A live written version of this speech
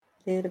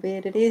Little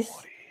bit it is.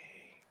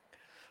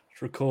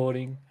 It's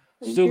recording.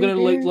 Still going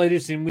to lead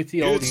us in with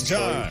the old It's intro.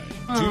 time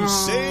to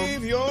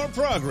save your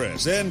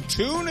progress and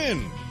tune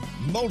in.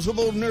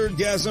 Multiple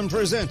Nerdgasm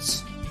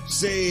presents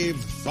Save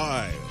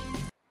File.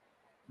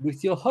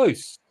 With your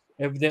host,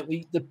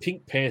 evidently the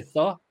Pink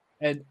Panther,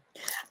 and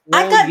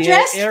I got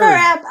dressed Erin. for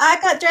our. I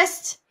got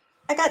dressed.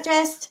 You got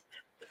dressed.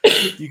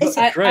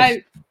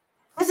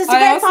 Was it a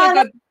great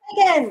final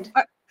weekend?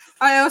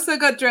 I also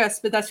got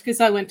dressed, but that's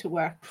because I went to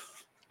work.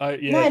 No.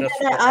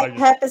 I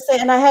purposely,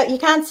 and I hope you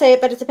can't see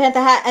it, but it's a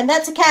panther hat, and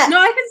that's a cat. No,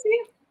 I can see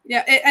it.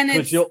 Yeah,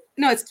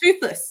 it's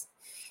toothless.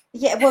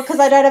 Yeah, well, because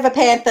I don't have a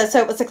panther, so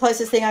it was the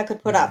closest thing I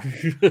could put up.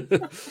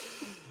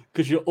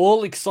 Because you're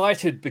all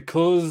excited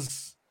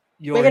because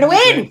you're We're going to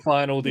win grand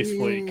final this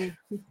week.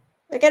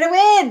 We're going to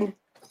win.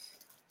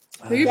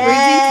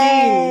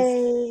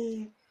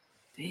 Yay!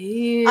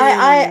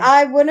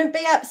 I wouldn't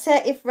be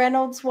upset if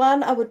Reynolds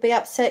won. I would be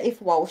upset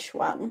if Walsh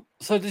won.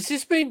 So does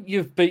this mean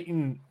you've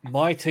beaten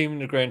my team in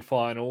the grand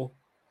final,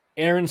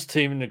 Erin's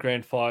team in the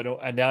grand final,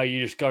 and now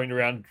you're just going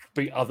around to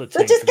beat other teams?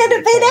 We're just going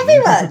to beat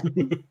everyone.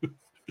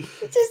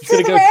 Just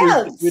do the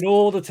rounds. Win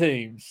all the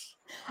teams.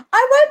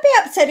 I won't be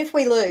upset if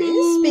we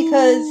lose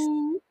because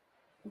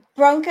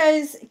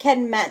Broncos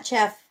can match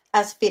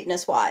us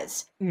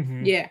fitness-wise.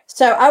 Mm-hmm. Yeah.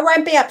 So I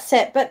won't be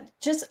upset, but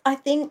I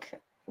think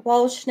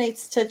Walsh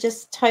needs to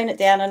just tone it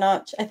down a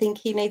notch. I think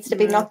he needs to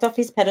be knocked off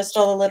his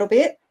pedestal a little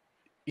bit.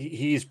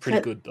 He is pretty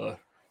good, though.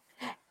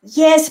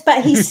 Yes,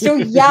 but he's still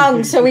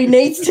young, so he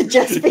needs to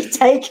just be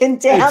taken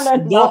down a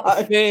notch. It's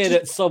not fair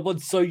that someone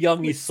so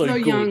young is so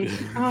good. Young.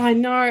 Oh, I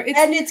know.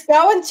 And it's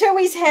going to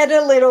his head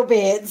a little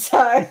bit,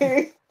 so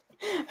who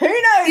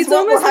knows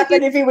what will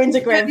happen if he wins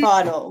a grand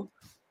final.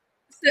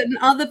 Certain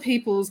other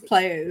people's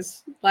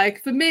players,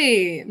 like for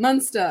me,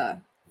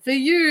 Munster, for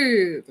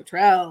you,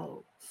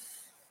 Patrell.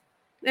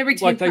 Every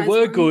team they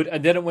were good,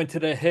 and then it went to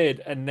their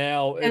head, and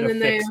now it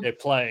affects their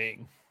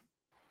playing.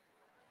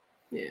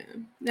 Yeah,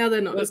 now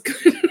they're not as good.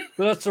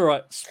 But that's all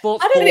right.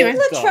 Sports. I don't think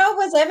Latrell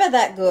was ever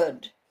that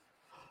good.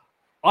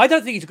 I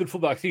don't think he's a good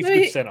fullback. I think he's a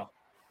good centre.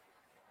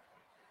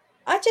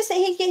 I just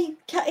think he's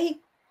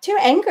too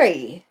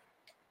angry.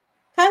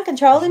 Can't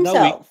control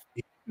himself.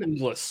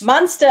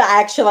 Munster,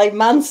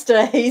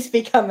 he's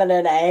becoming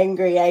an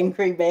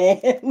angry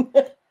man.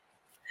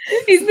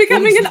 He's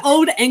becoming an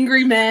old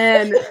angry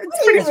man.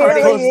 It's pretty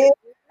funny.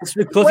 It's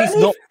because he's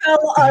not. He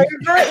fell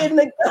over in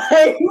the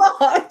game.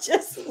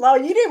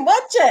 You didn't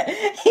watch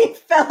it. He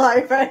fell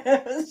over, and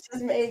it was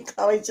just me and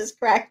Chloe just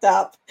cracked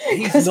up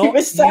because he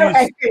was so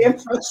angry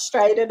and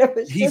frustrated. It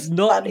was he's just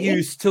not funny.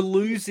 used to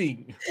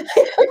losing.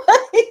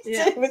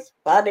 It was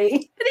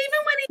funny. But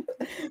even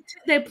when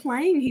they're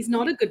playing, he's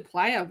not a good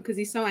player because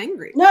he's so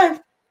angry. No,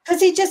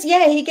 because he gets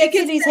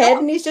in his head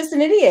and he's just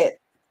an idiot.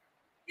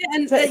 Yeah,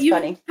 and so you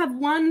funny. Have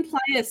one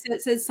player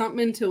that says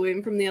something to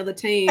him from the other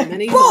team,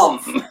 and he's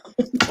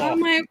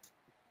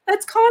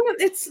that's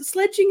it's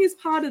sledging is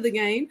part of the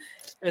game.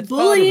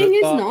 Bullying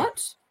is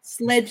not.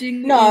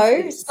 Sledging.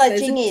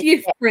 Sledging is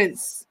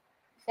difference.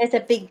 There's a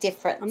big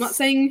difference. I'm not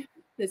saying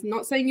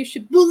you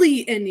should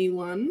bully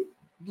anyone.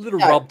 A little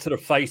rub to the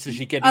face as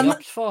you get up.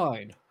 It's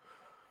fine.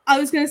 I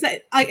was going to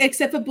say,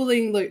 except for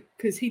bullying Luke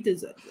because he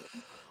deserves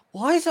it.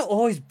 Why is it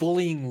always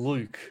bullying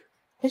Luke?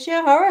 Because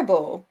you're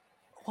horrible.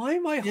 Why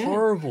am I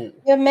horrible?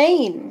 You're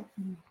mean.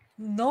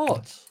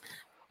 Not.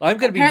 I'm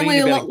going to be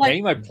mean about a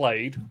game I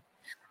played.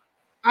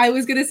 I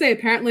was going to say,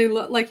 apparently,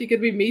 like you're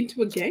going to be mean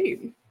to a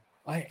game.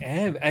 I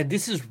am, and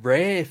this is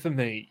rare for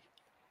me.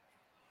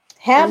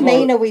 How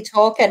mean are we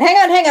talking?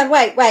 Hang on.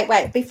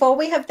 Wait. Before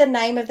we have the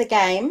name of the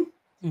game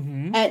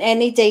and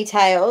any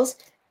details,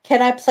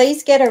 can I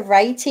please get a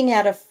rating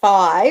out of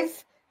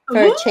 5 for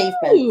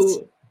achievements?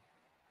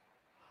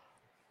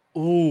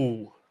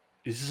 Ooh,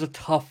 this is a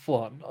tough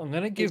one. I'm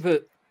going to give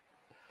it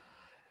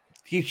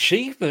the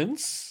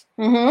achievements.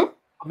 Mm-hmm.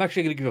 I'm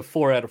actually going to give it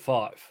 4 out of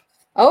 5.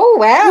 Oh,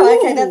 wow.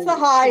 Okay, that's the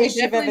highest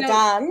you've ever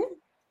done.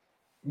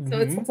 So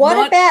it's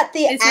what about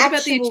the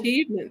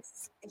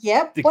achievements?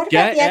 Yep. What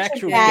about the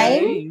actual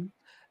game?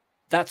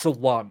 That's a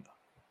 1.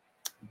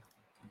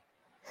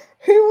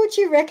 Who would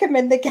you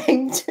recommend the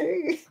game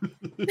to?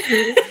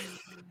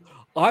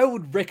 I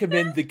would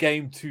recommend the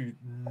game to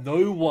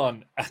no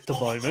one at the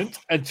moment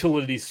until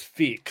it is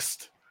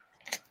fixed.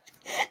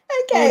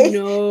 Okay.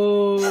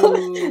 Oh,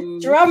 no.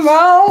 Drum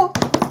roll.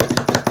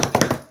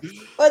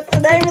 What's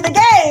the name of the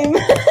game?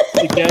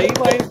 The game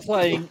I am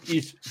playing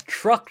is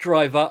Truck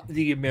Driver: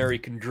 The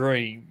American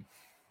Dream.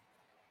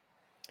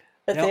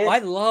 I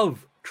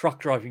love truck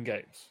driving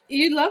games.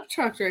 You love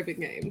truck driving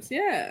games,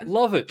 yeah.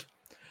 Love it.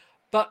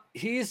 But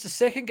here's the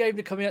second game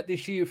to come out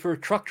this year for a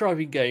truck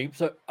driving game.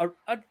 So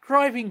a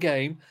driving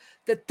game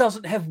that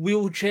doesn't have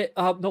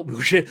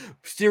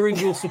steering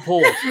wheel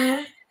support.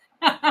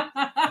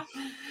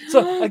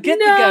 So I get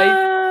the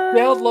game,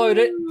 download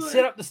it,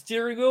 set up the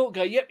steering wheel,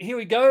 go, yep, here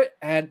we go,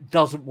 and it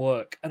doesn't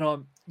work.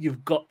 And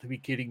you've got to be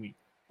kidding me.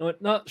 I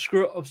went, no,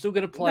 screw it, I'm still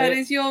going to play it. That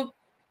is your...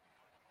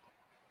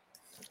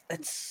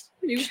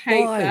 You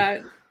hate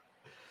that.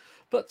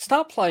 But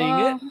start playing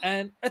it,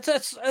 and it's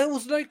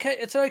an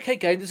okay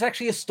game. There's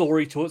actually a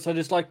story to it, so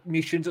there's like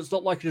missions. It's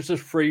not like just a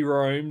free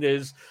roam.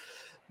 There's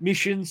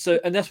missions,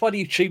 and that's why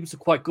the achievements are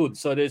quite good.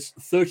 So there's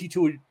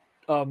 32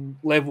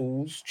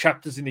 levels,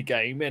 chapters in the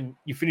game, and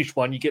you finish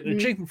one, you get an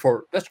achievement for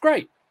it. That's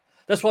great.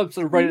 That's why I've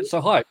sort of rated it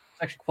so high. It's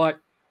actually quite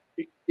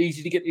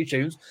easy to get the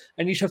achievements,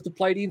 and you just have to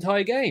play the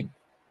entire game.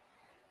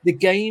 The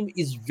game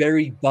is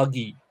very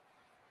buggy.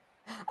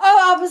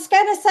 Oh, I was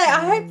going to say,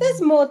 I hope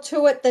there's more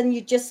to it than you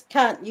just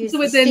can't use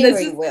the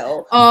steering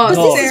wheel. Oh,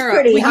 no.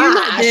 Sarah, were you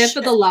not there for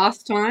the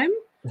last time?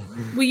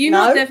 Were you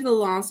not there for the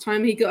last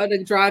time he got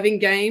a driving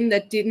game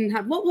that didn't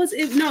have... What was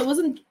it? No, it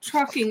wasn't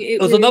trucking.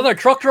 It was another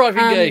truck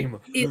driving game.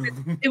 It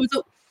was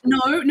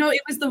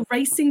it was the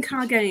racing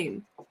car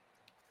game.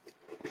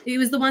 It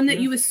was the one that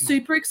you were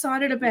super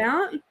excited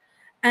about,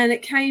 and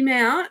it came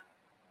out,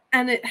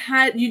 and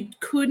you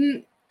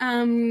couldn't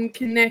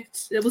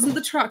connect. It wasn't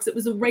the trucks, it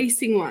was a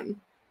racing one.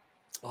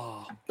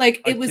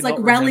 It was like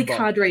rally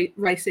car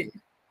racing,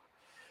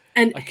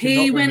 and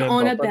he went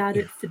on about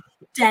it for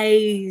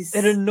days.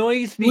 It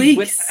annoys me.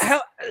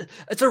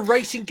 It's a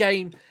racing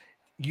game.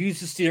 Use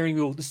the steering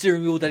wheel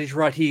that is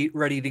right here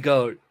ready to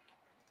go.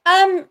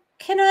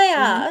 Can I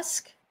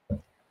ask,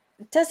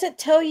 does it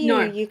tell you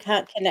you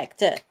can't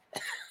connect it?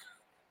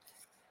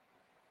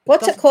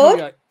 What's it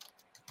called?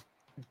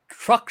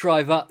 Truck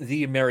Driver: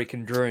 The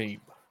American Dream.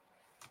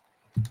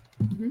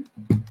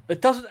 It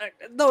doesn't.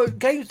 No,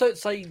 games don't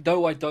say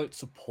no. I don't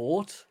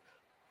support.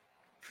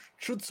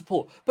 Should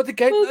support, but the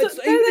game. Even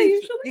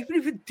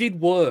if it did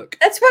work,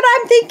 that's what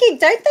I'm thinking.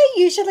 Don't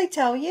they usually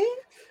tell you?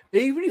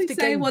 Even if the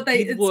game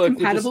did work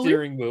with the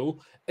steering wheel,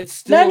 it's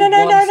still no. Wait,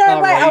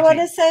 rating. I want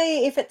to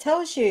say if it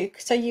tells you,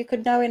 so you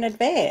could know in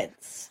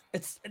advance.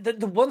 It's the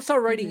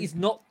 1-star rating is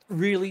not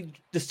really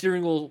the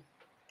steering wheel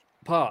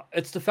part.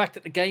 It's the fact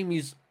that the game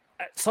is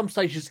at some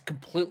stages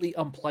completely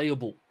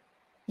unplayable.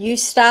 You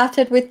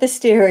started with the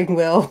steering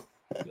wheel.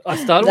 I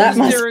started with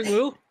the steering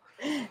wheel.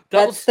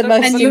 That's the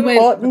most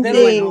important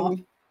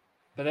thing.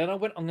 But then I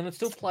went, I'm going to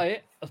still play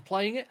it. I was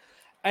playing it.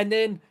 And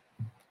then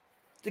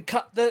the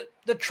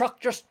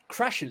truck just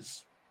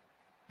crashes.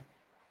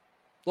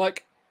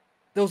 Like,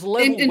 there was a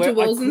level where into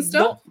walls and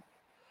stuff?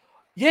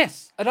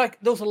 Yes. And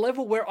there was a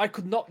level where I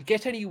could not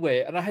get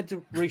anywhere. And I had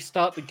to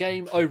restart the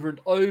game over and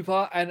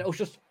over. And it was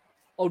just,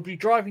 I would be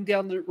driving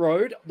down the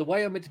road the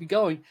way I'm meant to be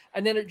going.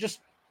 And then it just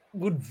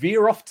would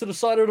veer off to the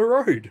side of the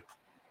road.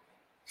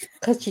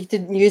 Because you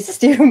didn't use the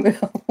steering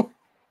wheel.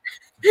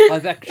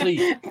 I've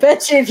actually...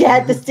 Bet you if you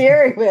had the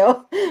steering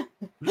wheel.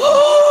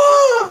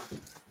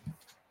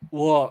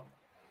 What?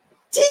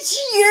 Did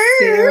you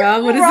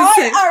Sarah, what does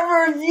it say?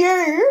 write a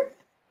review?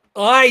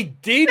 I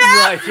did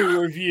write a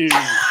review.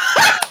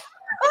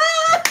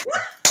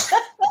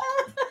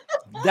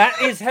 That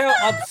is how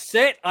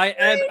upset I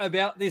am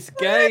about this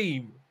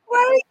game.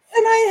 Wait,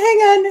 hang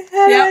on.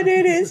 How do I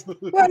do this?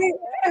 Wait,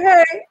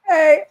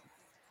 hey.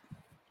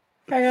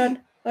 Hang on.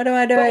 What am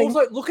I doing? But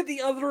also, look at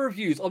the other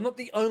reviews. I'm not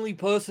the only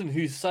person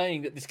who's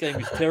saying that this game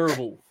is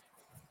terrible.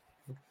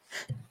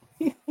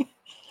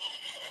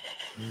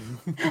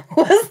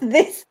 Was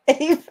this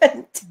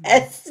even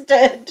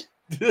tested?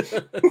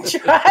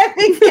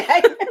 Driving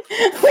game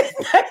with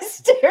no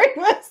steering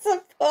wheel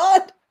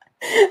support.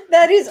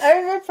 That is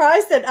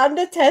overpriced and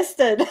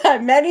under-tested. I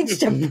managed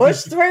to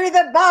push through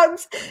the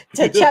bugs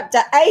to chapter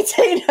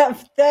 18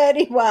 of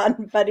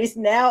 31, but is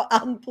now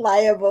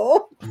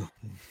unplayable.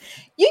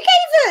 You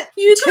gave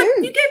it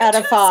 2 out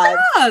of 5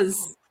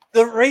 stars.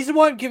 The reason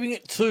why I'm giving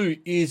it 2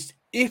 is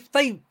if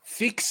they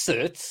fix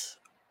it,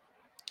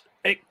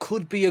 it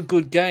could be a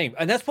good game.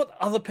 And that's what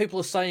other people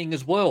are saying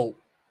as well.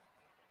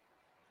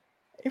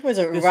 It was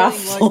a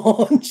rough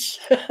launch.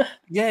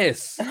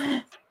 Yes.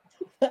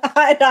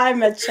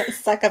 I'm a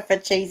sucker for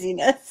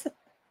cheesiness.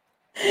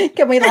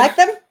 Can we like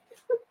them?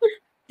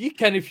 You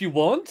can if you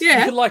want. Yeah.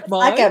 You can like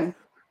mine.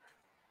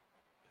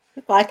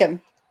 Like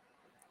them.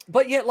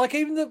 But yeah, like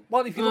even the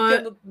one, if you look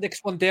at the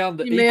next one down,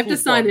 you may have to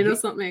sign in or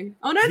something.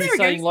 Oh no, there it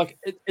saying goes. Like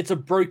it's a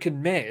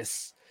broken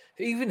mess.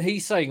 Even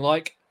he's saying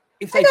like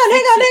if hang they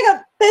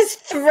on. There's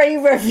 3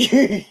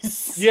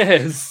 reviews.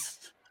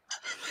 Yes,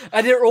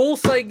 and they're all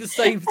saying the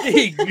same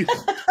thing.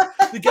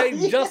 The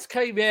game just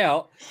came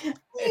out.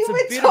 It's a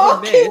bit of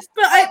a mess.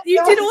 But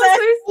you did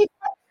also.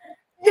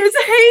 There's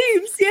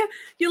heaps. Yeah,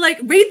 you're like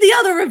read the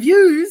other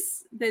reviews.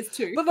 There's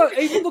 2. But no,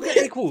 even look at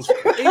equals.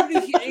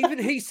 Even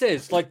he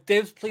says, like,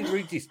 devs, please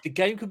read this. The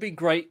game could be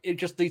great. It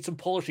just needs some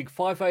polishing.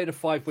 5 out of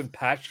 5 when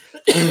patched.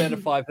 2 out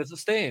of 5 as it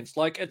stands.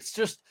 Like, it's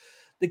just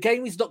the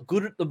game is not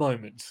good at the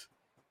moment.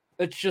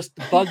 It's just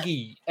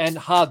buggy and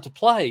hard to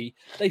play.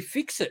 They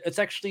fix it. It's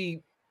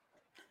actually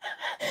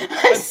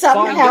I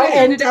somehow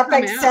end up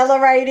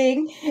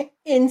accelerating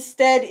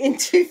instead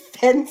into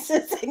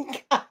fences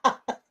and cars.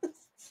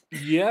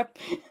 Yep.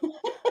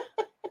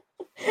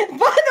 By the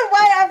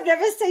way, I've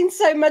never seen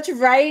so much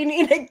rain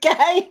in a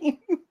game.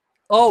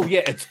 Oh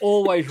yeah, it's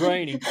always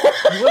raining.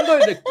 You want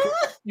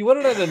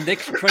to know the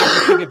next crazy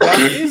thing about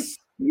this?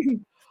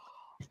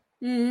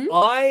 Mm-hmm.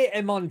 I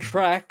am on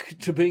track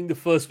to being the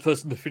first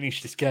person to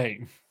finish this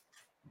game.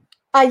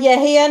 Yeah,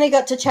 he only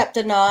got to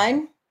chapter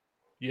 9.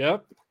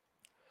 Yep.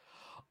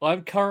 I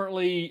got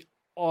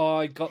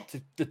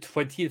to the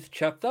 20th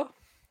chapter.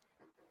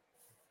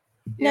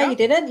 No, you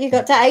didn't. You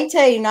got to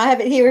 18. I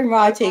have it here in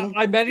writing.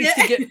 I managed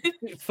to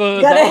get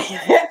further.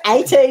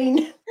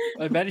 18.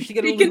 I managed to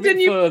get a little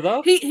bit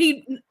further.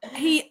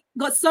 He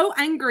got so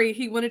angry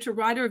he wanted to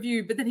write a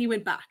review, but then he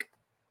went back.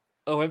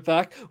 I went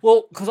back.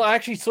 Well, because I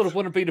actually sort of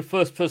want to be the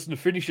first person to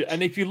finish it.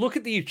 And if you look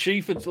at the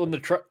achievements on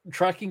the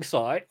tracking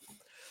site,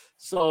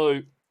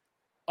 so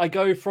I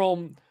go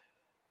from...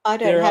 I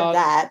don't have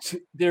that.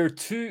 There are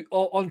two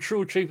on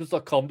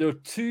trueachievements.com. There are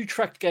 2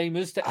 tracked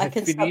gamers that have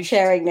finished. I can stop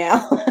sharing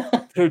now.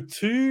 There are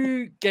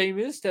 2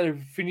 gamers that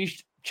have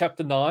finished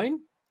chapter 9,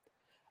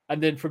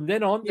 and then from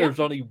then on, there's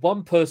only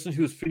 1 person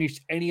who has finished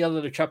any other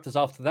of the chapters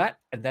after that,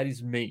 and that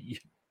is me.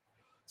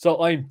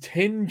 So I'm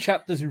 10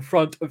 chapters in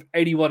front of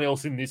anyone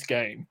else in this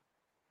game.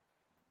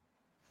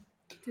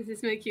 Does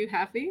this make you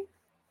happy?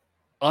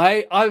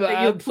 I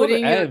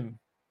am.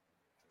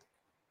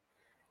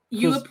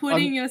 You are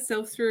putting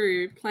yourself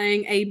through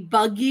playing a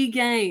buggy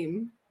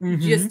game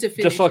just to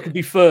finish. Just so I could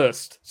be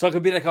first. So I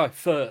could be that guy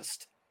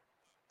first.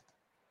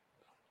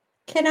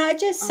 Can I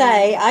just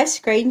say, I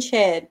screen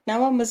shared. No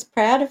one was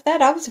proud of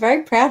that. I was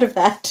very proud of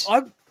that.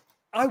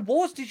 I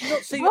was. Did you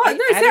not see? What?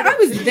 No, sir, I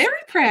was very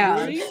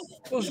proud. Really?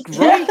 It was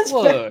great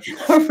work.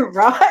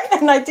 Right,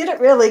 and I did it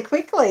really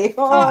quickly.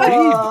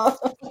 I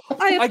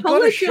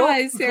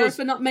apologize, Sarah,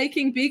 for not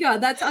making bigger.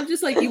 I'm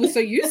just like, you were so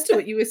used to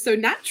it. You were so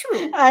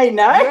natural. I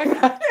know.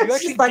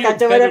 It's just like I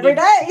do it every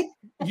day.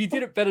 You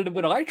did it better than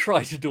when I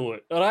tried to do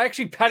it. And I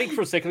actually panicked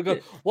for a second and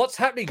go, what's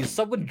happening? Is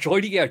someone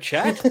joining our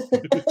chat?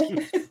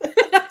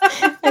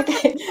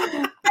 Okay.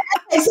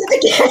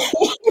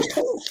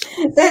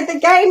 So the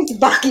game's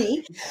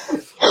buggy.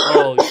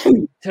 Oh,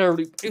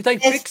 terribly. If they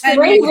fix it,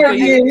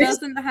 it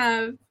doesn't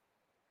have.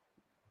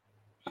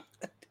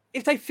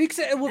 If they fix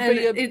it, it will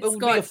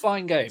be a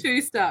fine game.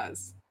 2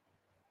 stars.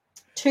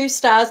 2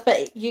 stars,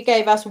 but you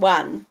gave us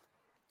 1.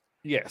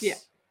 Yes. Yeah.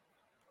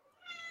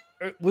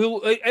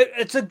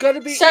 It's going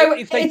to be. So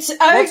it's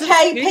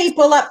okay,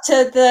 people up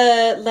to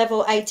the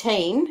level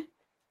 18.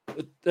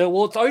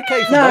 Well, it's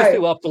okay for most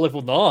people up to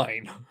level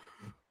 9.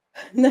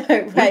 No,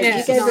 wait,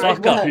 you gave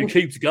sucker who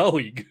keeps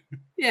going.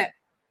 Yeah.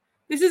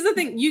 This is the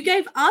thing. You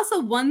gave us a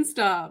 1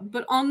 star,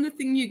 but on the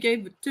thing you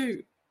gave it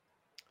 2.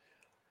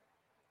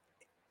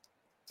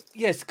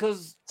 Yes,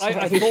 because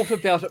I thought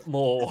about it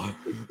more.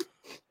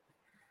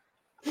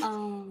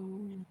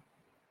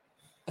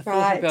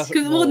 Right. Because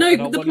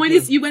the point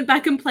is you went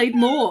back and played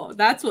more.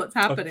 That's what's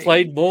happening. I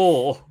played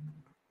more.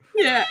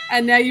 Yeah,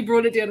 and now you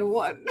brought it down to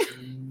 1.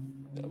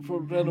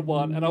 From down to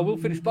 1, and I will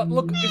finish. But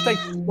look,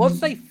 once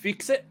they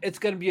fix it, it's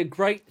going to be a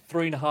great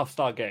 3.5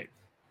 star game.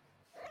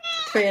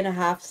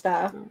 3.5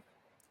 star.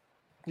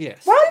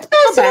 Yes. One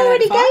person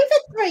already gave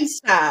it 3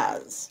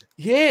 stars.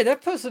 Yeah,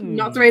 that person.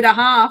 Not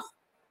 3.5.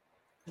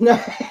 No,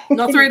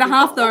 not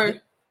 3.5 though.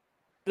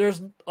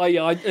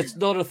 It's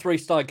not a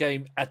 3-star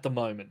game at the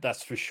moment.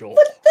 That's for sure.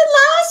 But the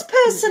last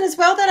person as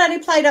well that only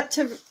played up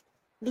to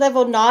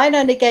level 9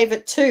 only gave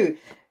it 2.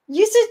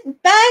 You're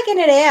bagging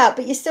it out,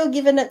 but you're still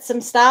giving it some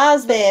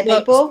stars there,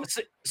 people.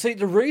 See,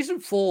 the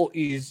reason for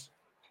is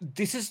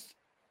this is.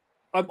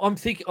 I'm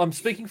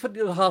speaking for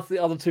the half the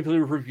other 2 people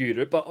who reviewed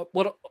it, but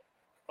what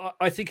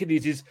I think it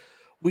is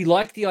we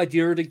like the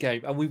idea of the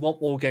game and we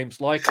want more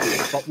games like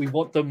this, but we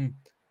want them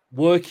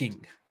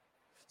working.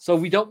 So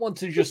we don't want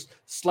to just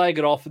slag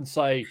it off and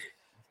say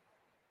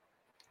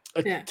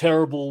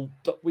terrible.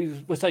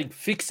 We're saying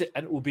fix it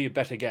and it will be a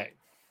better game.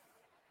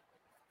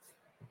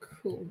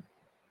 Cool.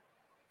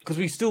 Because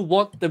we still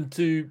want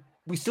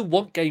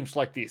games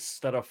like this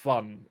that are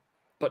fun,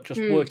 but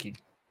just working.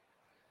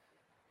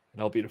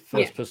 And I'll be the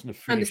first person to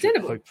finish it,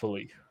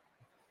 hopefully.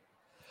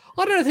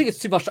 I don't think it's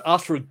too much to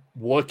ask for a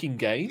working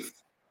game.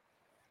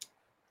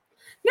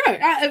 No,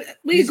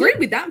 we agree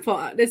with that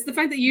part. It's the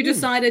fact that you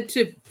decided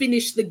to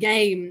finish the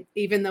game,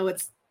 even though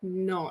it's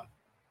not.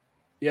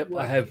 Yep,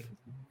 working. I have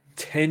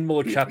 10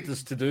 more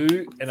chapters to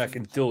do, and I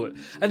can do it.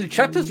 And the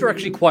chapters are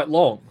actually quite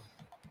long.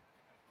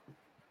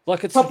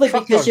 Like it's probably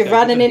because you're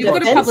running into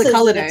fences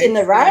and it's in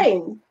the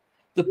rain.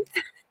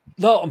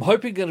 No, I'm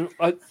hoping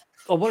I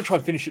want to try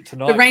and finish it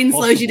tonight. The rain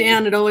slows you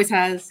down. It always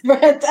has.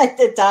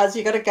 It does.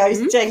 You got to go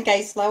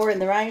 10k slower in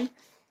the rain.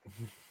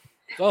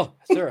 Oh,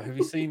 Sarah, have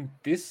you seen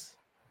this?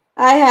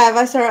 I have.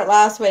 I saw it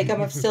last week.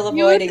 I'm still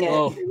avoiding it.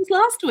 Oh. It was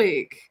last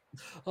week.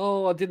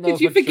 Oh, I didn't know.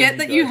 Did you forget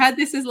that you had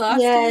this as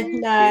last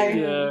week?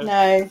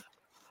 No.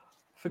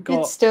 Forgot.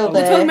 It's still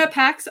there. We're talking about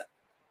PAX.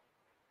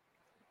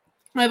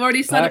 I've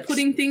already started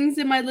putting things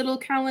in my little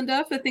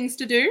calendar for things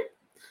to do,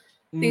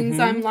 things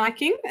I'm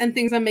liking, and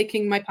things I'm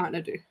making my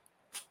partner do.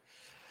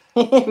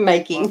 I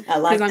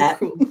like that. I'm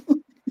cool.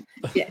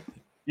 Yeah.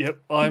 Yep,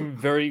 I'm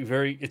very,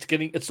 very.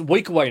 It's a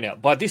week away now.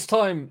 By this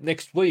time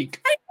next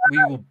week, we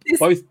will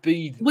both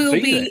be. We'll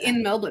be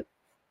in Melbourne.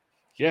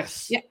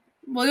 Yes. Yeah.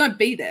 Well, we won't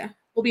be there.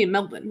 We'll be in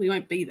Melbourne. We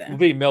won't be there. We'll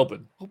be in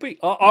Melbourne. I will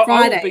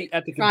be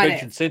at the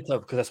convention centre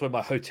because that's where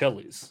my hotel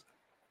is.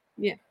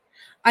 Yeah.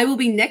 I will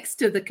be next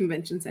to the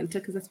convention center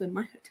because that's where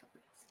my hotel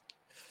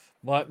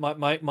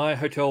is. My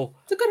hotel.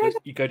 It's a good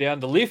hotel. You go down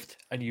the lift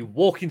and you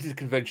walk into the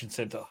convention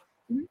center.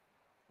 Mm-hmm.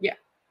 Yeah.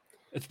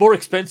 It's more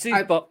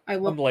expensive, but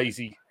I'm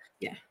lazy.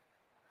 Yeah.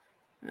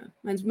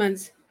 Mine's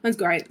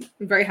great.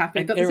 I'm very happy.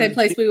 And Got the same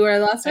place we were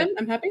last time.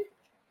 I'm happy.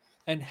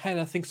 And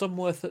Hannah thinks I'm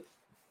worth it.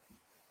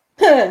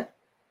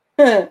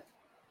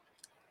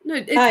 No,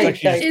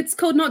 it's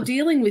called not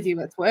dealing with you.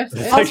 It's worth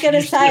it. I was going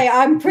to say,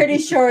 I'm pretty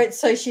sure it's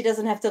so she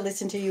doesn't have to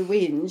listen to you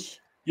whinge.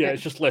 Yeah,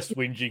 it's just less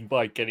whinging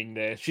by getting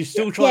there. She's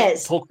still trying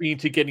to talk me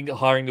into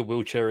hiring the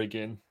wheelchair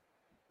again.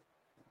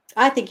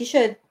 I think you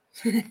should.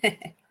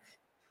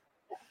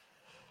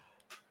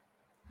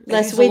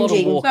 Less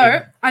whinging.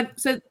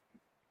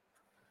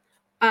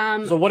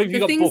 So what have you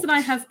got things booked? that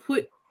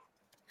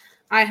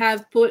I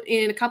have put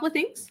in a couple of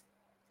things.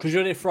 Because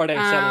you're there Friday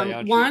and Saturday,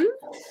 aren't you?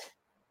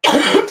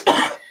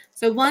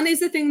 So one is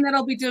the thing that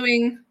I'll be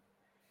doing.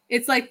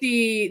 It's like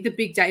the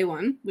big day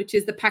one, which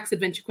is the PAX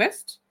Adventure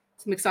Quest.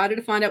 So I'm excited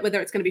to find out whether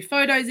it's going to be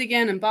photos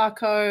again and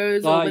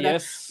barcodes, or whether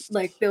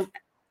like they'll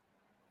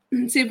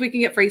see if we can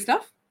get free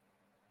stuff.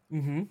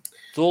 Mm-hmm.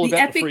 It's all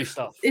about the free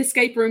stuff.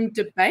 Escape room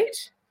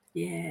debate.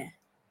 Yeah.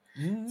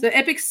 Mm-hmm. So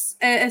Epic's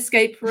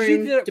escape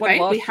room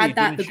debate. We had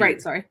that.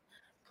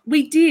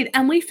 We did,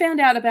 and we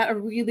found out about a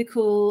really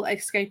cool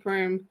escape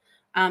room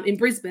in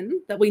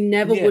Brisbane that we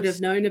never would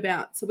have known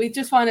about. So we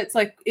just find it's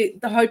like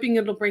hoping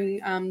it'll bring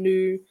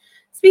new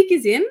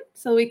speakers in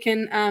so we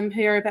can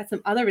hear about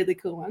some other really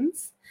cool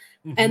ones.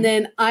 Mm-hmm. And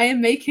then I'm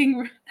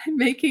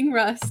making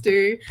Russ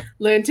to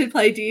learn to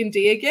play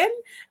D&D again,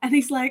 and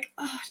he's like,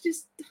 "Oh,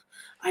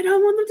 I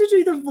don't want them to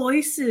do the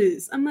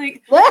voices." I'm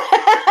like, "What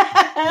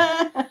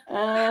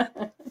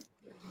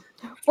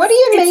do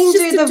you mean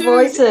do the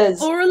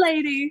voices?" Or a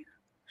lady.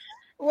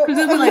 Because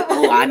he'll be like,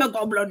 "Oh, I'm a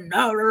goblin."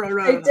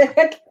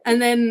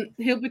 And then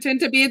he'll pretend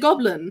to be a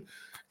goblin.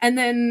 And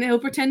then he'll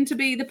pretend to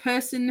be the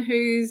person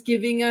who's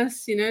giving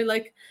us,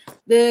 like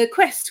the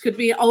quest could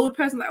be an old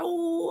person like,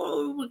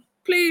 "Oh,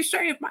 please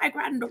save my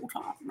granddaughter."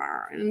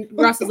 And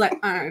Russ is like,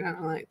 "I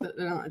don't like the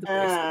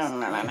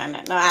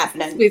voices." No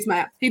happening.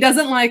 He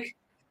doesn't like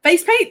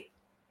face paint,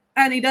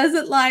 and he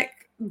doesn't like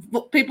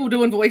people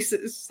doing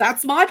voices.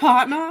 That's my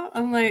partner.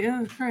 I'm like,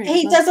 oh, great.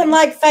 He doesn't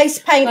like face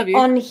paint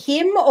on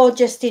him, or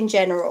just in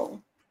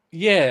general?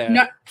 Yeah.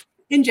 No,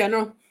 in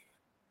general.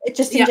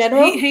 Just in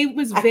general? He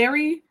was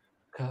very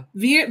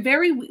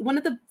one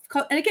of the,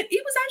 and again,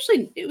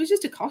 it was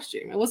just a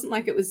costume. It wasn't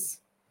like it was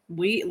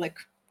weird, like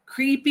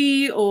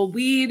creepy or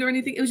weird or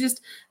anything. It was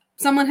just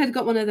someone had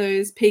got one of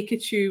those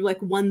Pikachu like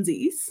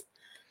onesies.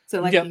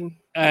 So like, and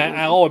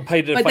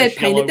painted a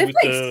face yellow with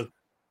the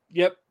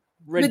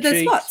red with cheeks,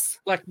 the spots,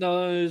 black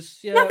nose.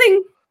 Yeah.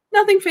 Nothing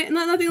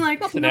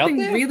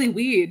really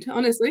weird.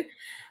 Honestly,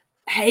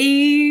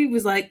 he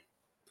was like,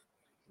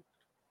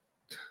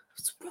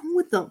 "What's wrong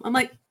with them?" I'm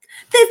like,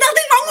 "There's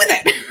nothing wrong with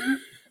it."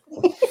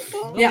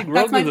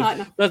 That's my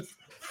partner.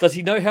 Does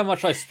he know how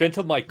much I spent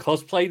on my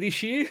cosplay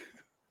this year?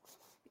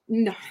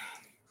 No.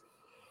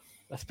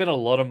 I spent a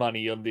lot of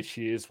money on this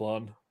year's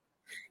one.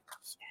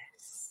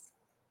 Yes.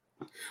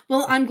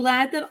 Well, I'm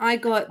glad that I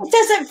got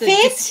the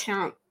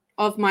discount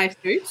of my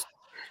suit.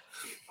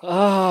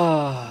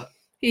 Are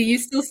you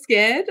still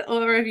scared,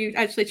 or have you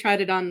actually tried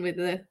it on with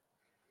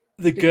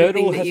the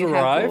girdle has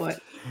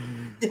arrived?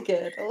 The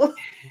girdle.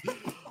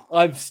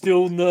 I'm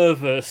still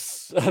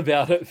nervous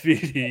about it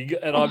fitting,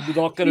 and I'm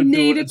not going to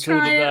do it until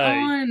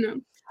today.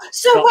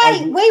 So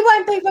wait, we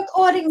won't be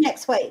recording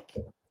next week.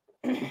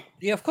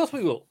 Yeah, of course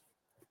we will.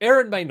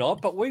 Erin may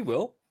not, but we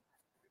will.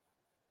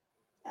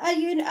 Are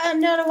you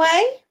not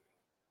away?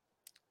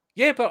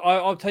 Yeah, but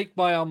I'll take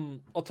my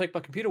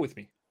computer with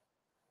me.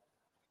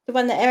 The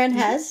one that Erin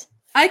has.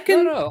 I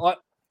can. No.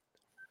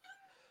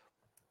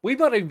 We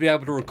might even be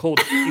able to record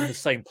in the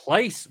same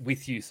place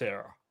with you,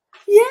 Sarah.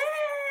 Yeah.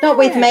 Not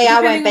with me.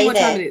 I won't be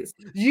there.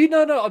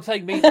 No. I'm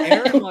saying me and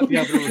Erin might be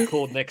able to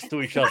record next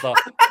to each other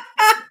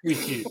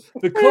with you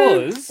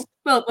because.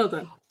 Well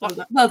done.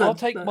 I'll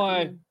take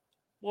my.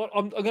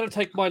 I'm going to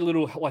take my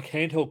little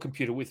handheld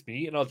computer with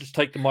me, and I'll just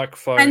take the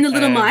microphone and the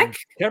little mic,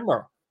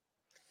 camera.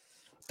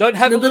 Don't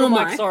have a little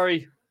mic.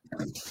 Sorry,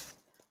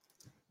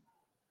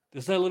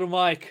 there's no little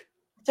mic.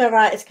 It's all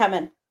right. It's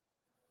coming.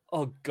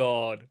 Oh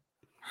God!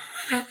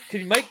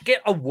 Can you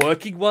get a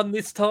working one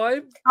this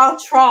time? I'll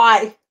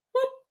try.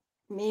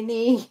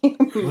 Mini.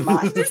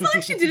 It's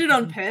like she did it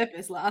on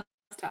purpose last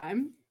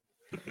time.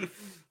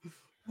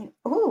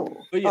 Oh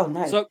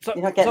no! So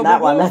you're not getting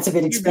that one. That's a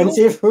bit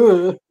expensive.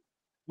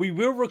 We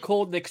will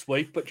record next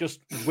week, but just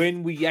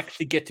when we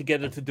actually get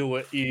together to do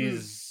it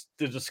is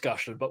the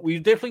discussion. But we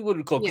definitely will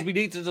record because we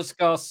need to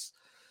discuss.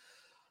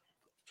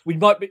 We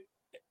might be.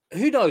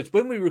 Who knows?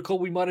 When we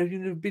record, we might have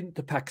even been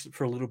to PAX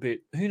for a little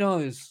bit. Who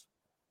knows?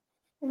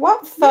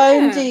 What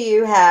phone do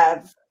you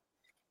have?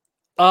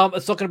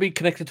 It's not going to be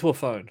connected to a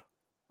phone.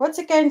 What's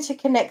it going to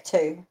connect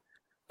to?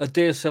 A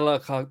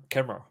DSLR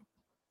camera.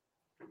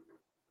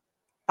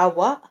 A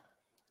what?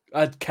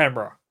 A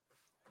camera.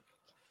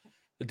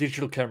 A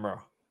digital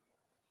camera.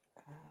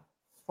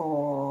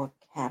 4K.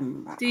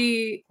 Camera.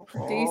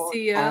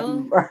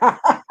 DCL.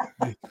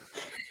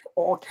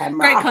 Or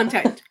camera. Great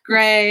contact.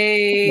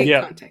 Great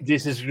contact.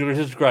 This is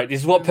great. This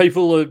is what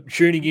people are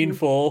tuning in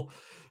for.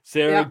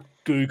 Sarah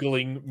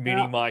Googling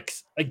mini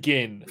mics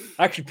again.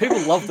 Actually, people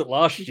loved it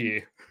last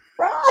year.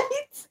 Right.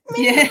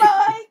 Mini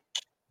mic.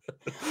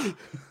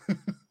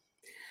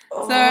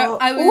 So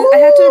I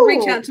had to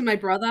reach out to my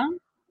brother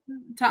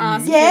to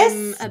ask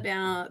him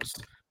about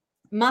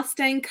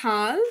Mustang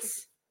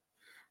cars.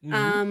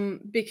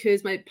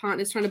 Because my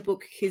partner's trying to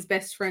book his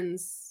best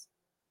friend's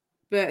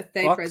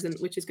birthday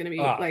present, which is going to be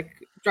like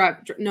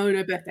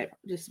no birthday,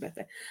 just a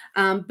birthday.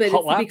 But it's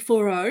the big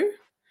 4-0.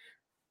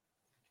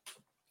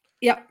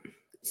 Yep.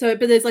 So,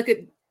 but there's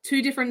like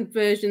two different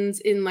versions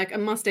in like a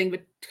Mustang,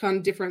 but kind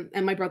of different.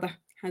 And my brother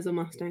has a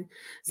Mustang,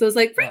 so I was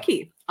like,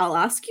 Frankie, I'll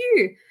ask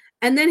you.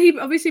 And then he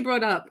obviously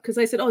brought up because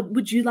I said, "Oh,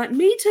 would you like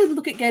me to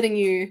look at getting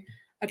you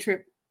a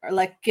trip, or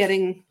like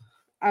getting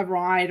a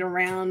ride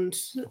around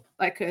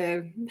like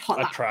a hot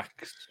lap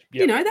track?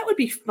 You know, that would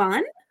be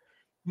fun."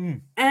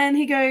 And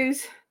he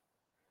goes,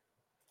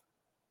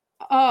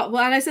 "Oh,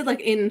 well," and I said,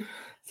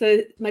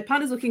 so my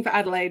partner's looking for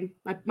Adelaide.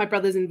 My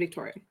brother's in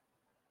Victoria.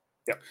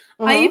 Yep.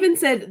 I even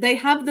said they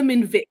have them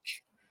in Vic.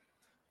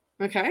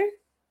 Okay.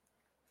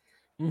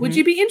 Would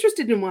you be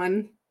interested in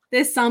one?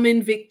 There's some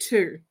in Vic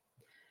too.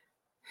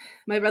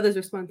 My brother's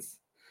response: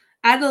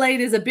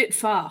 Adelaide is a bit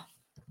far.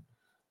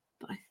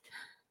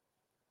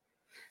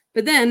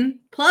 But then,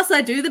 plus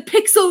I do the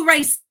pixel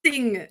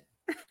racing,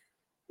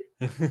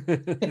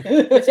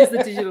 which is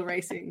the digital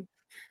racing.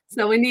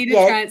 So we need to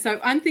try it.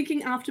 So I'm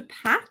thinking after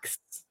PAX,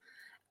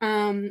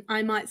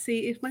 I might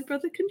see if my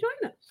brother can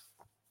join us.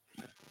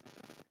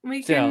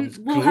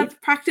 We'll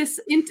have practice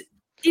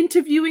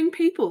interviewing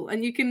people,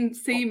 and you can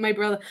see my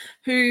brother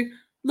who,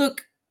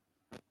 look,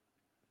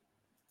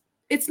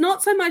 it's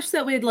not so much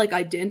that we're like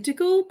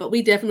identical, but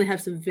we definitely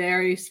have some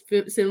very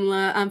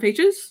similar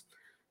features.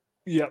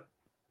 Yep.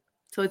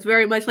 So it's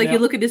very much like you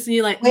look at this and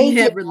you're like,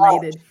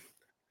 related.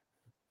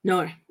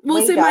 No.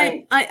 Well, so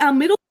our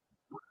middle,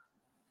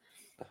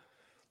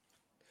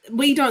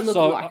 we don't look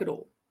alike at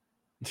all.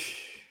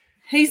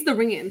 He's the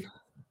ring-in.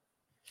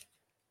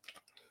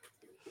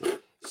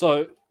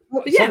 So,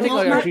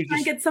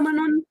 get someone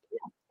on.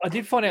 I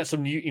did find out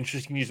some new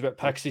interesting news about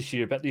PAX this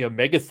year about the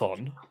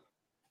Omegathon.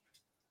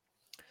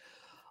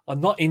 I'm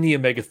not in the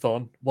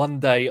Omegathon. One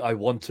day I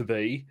want to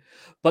be,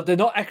 but they're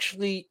not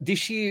actually.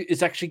 This year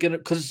is actually going to,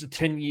 because it's the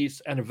 10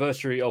 years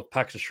anniversary of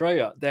PAX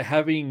Australia. They're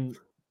having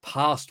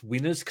past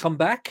winners come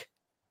back.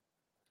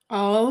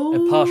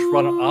 And past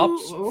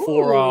runner-ups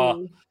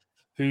for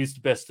who's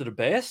the best of the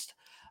best,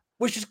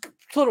 which is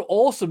sort of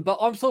awesome. But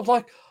I'm sort of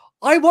like,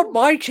 I want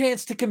my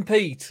chance to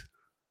compete.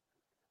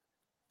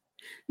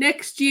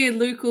 Next year,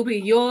 Luke, will be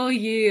your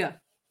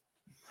year.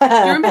 Do you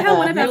remember how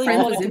one of our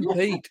friends was in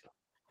it?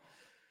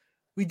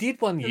 We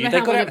did one year. They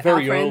got out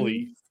very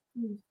early.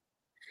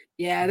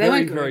 Yeah, they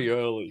went very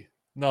early.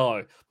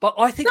 No, but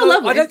I think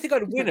I don't think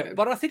I'd win it,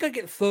 but I think I'd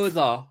get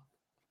further.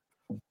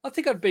 I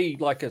think I'd be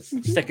like a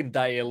second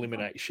day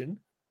elimination.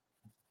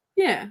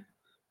 Yeah.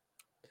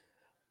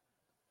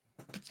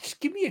 But just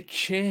give me a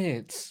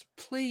chance,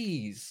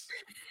 please.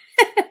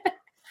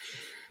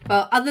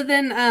 Well, other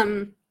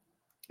than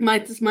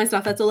my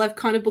stuff, that's all I've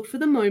kind of booked for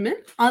the moment.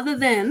 Other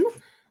than,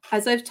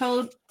 as I've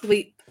told,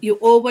 you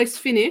always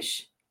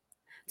finish.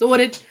 So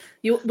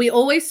we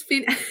always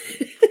finish.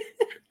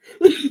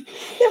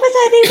 There was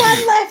only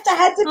one left. I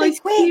had to be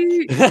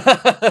quick.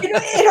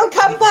 It'll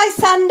come by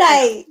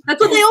Sunday.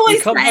 That's what they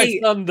always come say.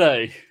 By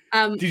Sunday.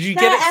 Did you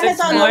get it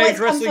sent to my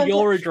address or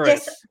your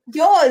address? Yes,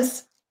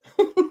 yours.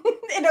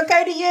 It'll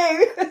go to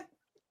you.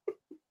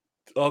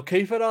 I'll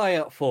keep an eye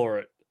out for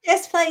it.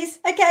 Yes, please.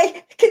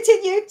 Okay,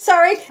 continue.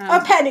 Sorry, I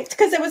panicked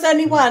because there was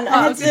only one.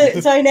 I had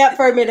to zone out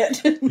for a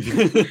minute.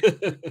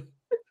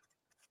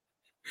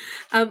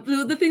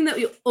 The thing that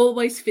we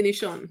always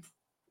finish on,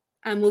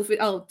 and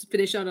I'll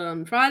finish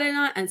on Friday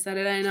night and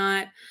Saturday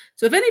night.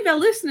 So if any of our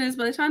listeners,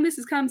 by the time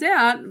this comes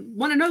out,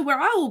 want to know where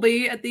I will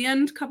be at the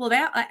end,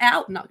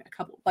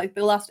 like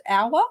the last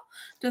hour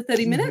to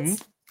 30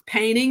 minutes,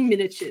 painting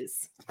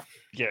miniatures.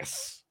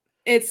 Yes.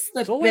 It's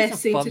the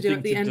best thing to do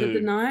at the end of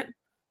the night.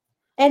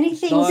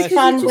 Anything's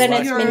fun when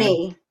it's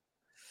mini.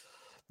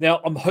 Now,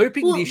 I'm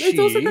hoping this year... It's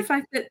also the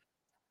fact that...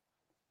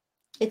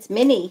 It's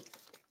mini.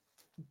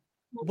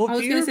 Well, I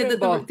was going to say that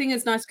the thing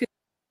is nice because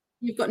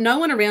you've got no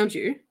one around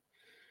you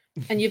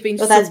and you've been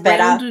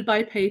surrounded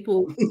by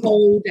people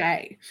all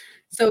day.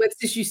 So it's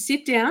just you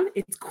sit down,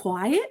 it's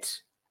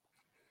quiet,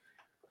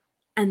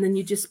 and then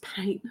you just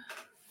paint.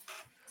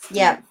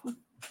 Yeah.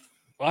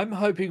 I'm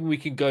hoping we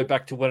can go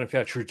back to one of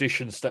our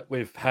traditions that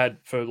we've had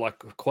for like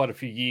quite a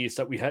few years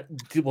that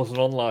it wasn't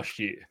on last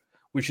year,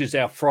 which is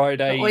our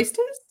Friday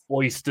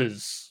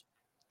oysters.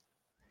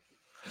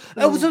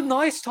 It was a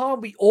nice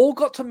time. We all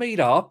got to meet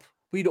up.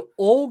 We'd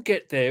all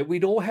get there.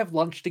 We'd all have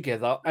lunch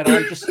together, and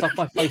I just stuffed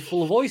my face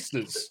full of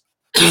oysters.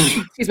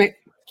 Excuse me.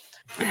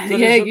 So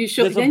you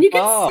should. Then you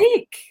get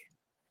sick.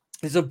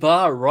 There's a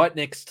bar right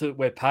next to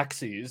where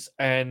PAX is,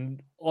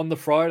 and on the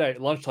Friday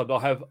at lunchtime, I'll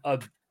have a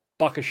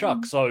buck a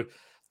shuck. So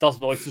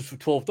dozen oysters for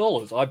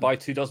 $12. I buy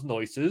 2 dozen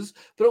oysters,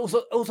 but it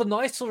was a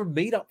nice sort of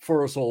meetup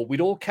for us all.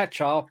 We'd all catch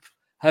up,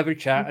 have a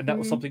chat, and that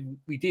was something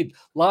we did.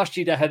 Last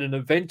year they had an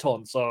event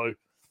on, so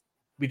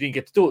we didn't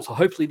get to do it. So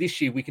hopefully this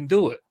year we can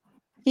do it.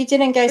 You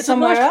didn't go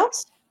somewhere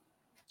else?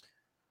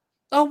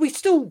 Oh, we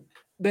still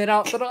met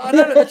up, but I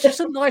don't know. It's just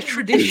a nice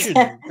tradition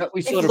that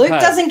we sort of Luke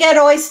have. doesn't get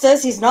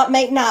oysters, he's not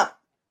meeting up.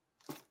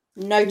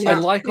 No I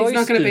chance. like He's oysters.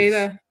 not going to be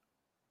there.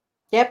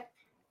 Yep.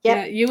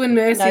 Yeah, you and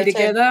Mercy No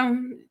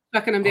together,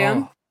 bucking them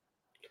down. Oh,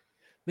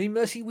 me and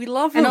Mercy, we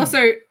love And them.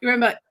 also,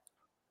 remember,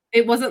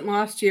 it wasn't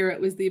last year, it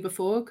was the year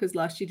before, because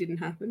last year didn't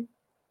happen.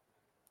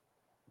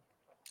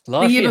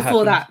 Last the year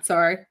before happened. that,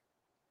 sorry.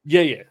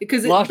 Yeah.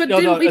 Because it's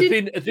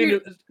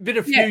been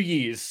a few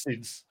years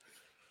since.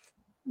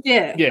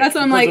 Yeah, that's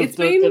what I'm like. It's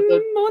been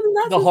more than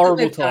that. The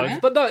horrible times. Time.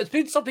 But no, it's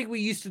been something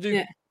we used to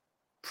do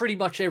pretty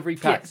much every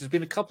PAX. There's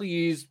been a couple of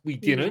years we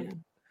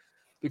didn't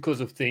because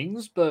of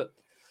things, but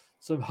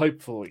so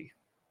hopefully.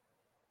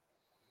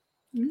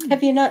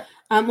 Have you not?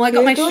 Well, I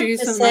got my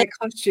shoes from my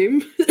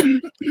costume.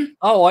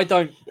 Oh, I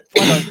don't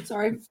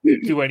Sorry.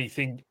 do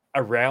anything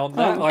around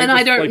that. And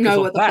I don't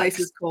know what the place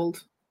is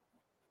called.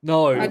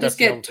 No, I just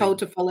get told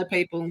to follow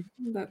people.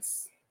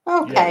 That's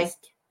okay.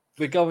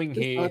 We're going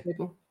just here. follow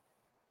people.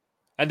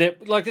 And then,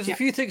 there's a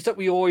few things that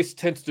we always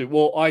tend to do.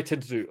 Well, I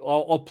tend to do.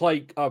 I'll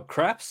play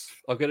craps.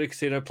 I'll go to a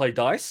casino, play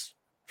dice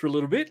for a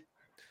little bit.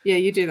 Yeah,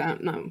 you do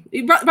that. No,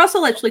 Russ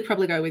will actually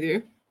probably go with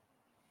you.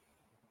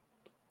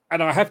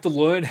 And I have to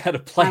learn how to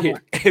play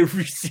it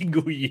every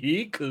single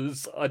year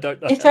because I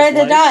don't know. You throw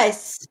the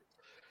dice.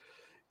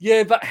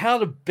 Yeah, but how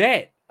to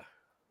bet?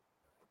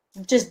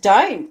 Just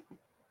don't.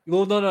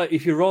 Well, no.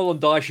 If you roll on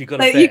dice, you got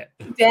to bet.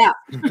 Yeah.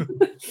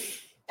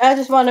 I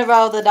just want to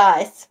roll the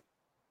dice.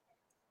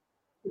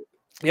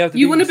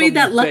 You want to be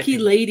that lucky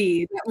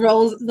lady that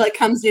rolls,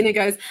 comes in and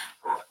goes.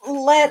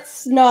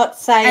 Let's not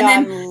say and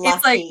I'm then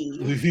lucky.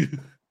 It's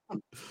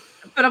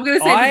but I'm going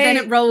to say that then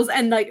it rolls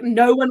and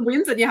no one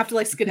wins and you have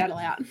to skedaddle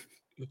out.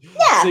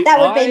 Yeah, See, that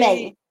would be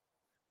me.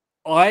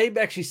 I'm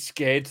actually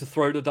scared to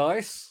throw the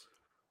dice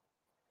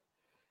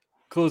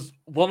because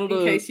one of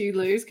the in case you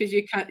lose because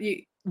you can't.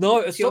 No,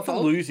 it's not for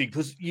losing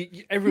because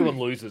everyone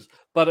loses,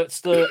 but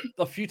it's the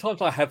few times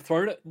I have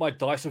thrown it, my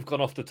dice have gone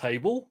off the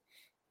table,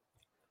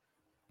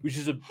 which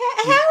is How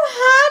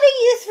hard are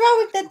you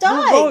throwing the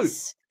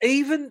dice? No,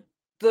 even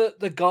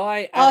the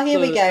guy. Here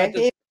we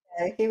go.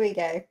 Here we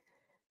go.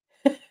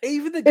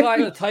 Even the guy at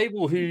the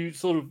table who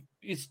sort of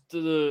is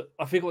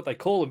I forget what they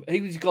call him. He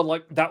was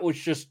gone that was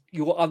just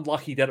you were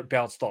unlucky that it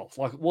bounced off.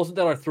 It wasn't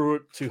that I threw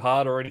it too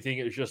hard or anything.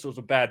 It was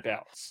a bad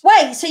bounce.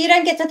 Wait, so you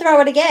don't get to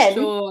throw it again?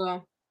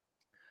 Sure.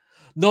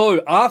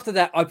 No, after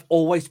that, I've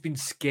always been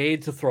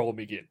scared to throw them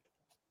again.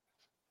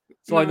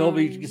 So I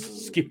normally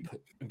just skip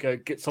and go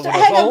get someone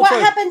else. Hang on,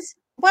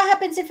 what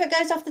happens if it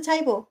goes off the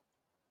table?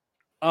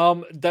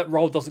 That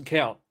roll doesn't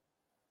count.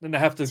 Then they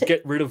have to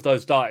get rid of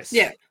those dice.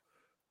 Yeah.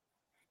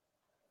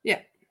 Yeah.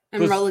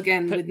 And roll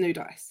again with new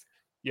dice.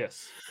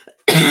 Yes.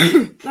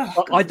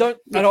 Oh, I don't.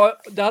 And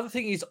the other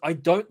thing is, I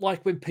don't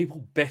like when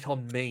people bet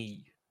on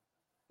me.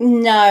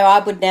 No, I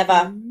would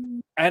never.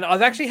 And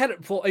I've actually had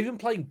it for even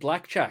playing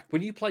blackjack.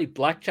 When you play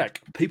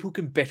blackjack, people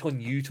can bet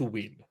on you to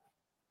win,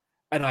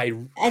 and I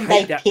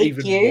hate that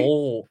even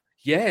more.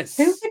 Yes.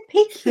 Who would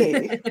pick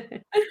you?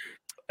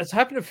 It's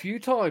happened a few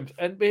times,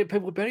 and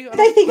people are betting.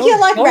 They think you're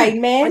like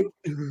Rain Man.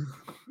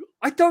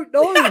 I don't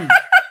know.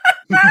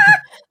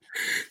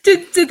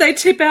 Did they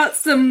tip out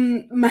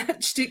some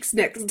matchsticks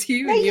next to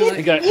you? And you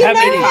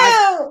know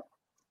how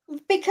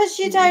because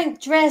you don't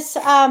dress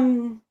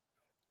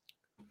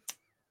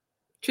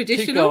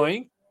traditional. Keep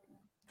going.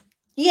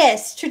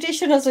 Yes,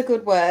 traditional is a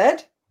good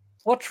word.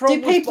 What's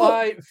wrong with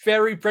my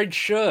fairy bread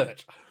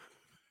shirt?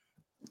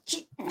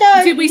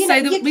 No, did we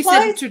say that we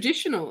said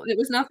traditional? It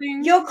was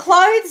nothing. Your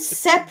clothes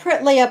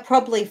separately are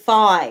probably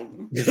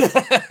fine.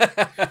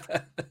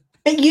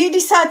 But you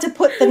decide to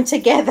put them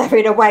together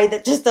in a way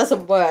that just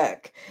doesn't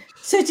work.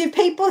 So do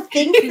people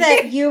think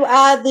that you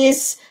are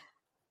this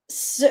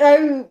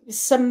so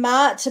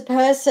smart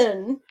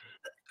person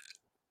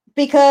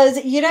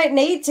because you don't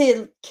need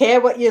to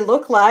care what you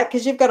look like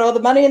because you've got all the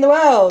money in the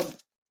world?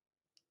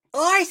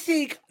 I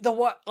think the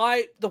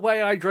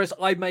way I dress,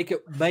 I make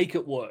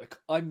it work.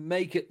 I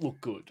make it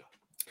look good.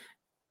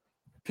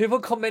 People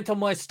comment on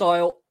my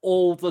style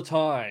all the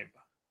time.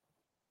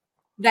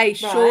 They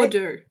sure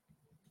do.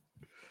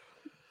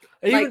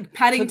 Even like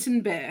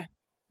Paddington Bear.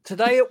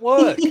 Today at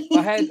work,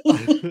 I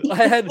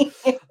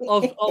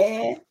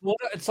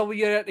was someone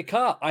you out the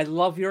car. I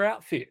love your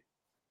outfit.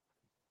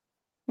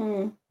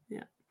 Yeah.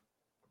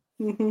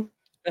 Mm-hmm.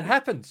 It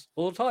happens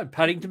all the time.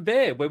 Paddington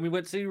Bear. When we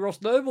went to see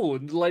Ross Noble,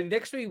 and the lady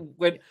next to me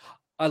went,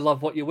 "I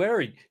love what you're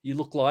wearing. You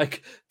look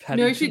like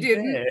Paddington No, she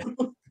Bear."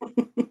 didn't.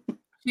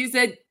 She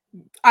said,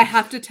 "I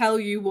have to tell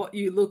you what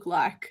you look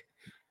like."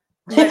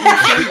 Let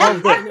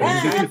me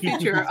show you a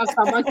picture of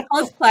someone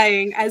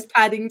cosplaying as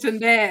Paddington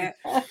Bear.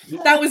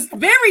 That was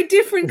very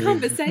different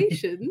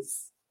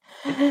conversations.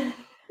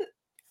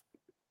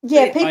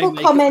 Yeah, people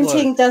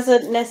commenting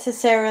doesn't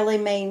necessarily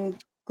mean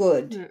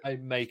good. I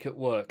make it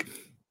work.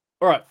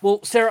 All right.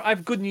 Well, Sarah, I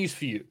have good news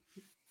for you.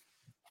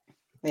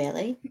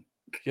 Really? You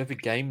have a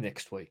game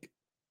next week.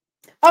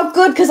 Oh,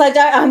 good, because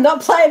I'm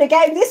not playing a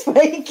game this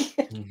week.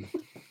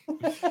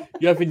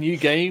 You have a new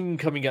game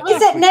coming out.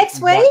 Is it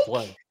next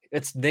week?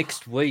 It's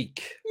next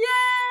week.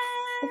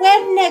 Yay!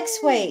 When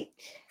next week?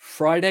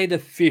 Friday the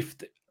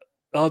 5th.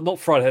 Not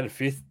Friday the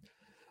 5th.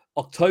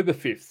 October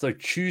 5th. So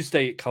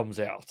Tuesday it comes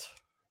out.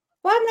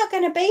 Well, I'm not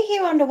going to be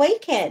here on the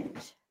weekend.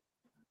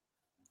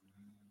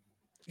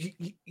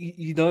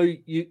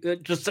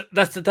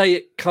 That's the day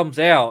it comes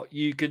out.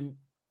 You can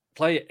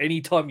play it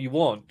anytime you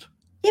want.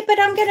 Yeah, but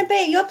I'm going to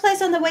be at your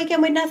place on the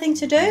weekend with nothing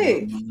to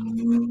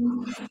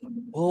do.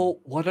 Well,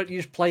 why don't you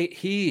just play it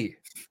here?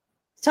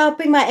 So I'll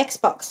bring my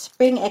Xbox.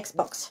 Bring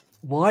Xbox.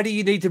 Why do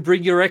you need to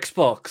bring your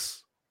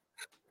Xbox?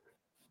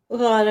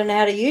 Well, I don't know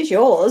how to use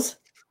yours.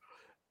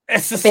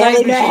 It's the I barely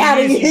same know how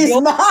to use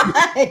yours.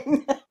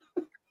 mine.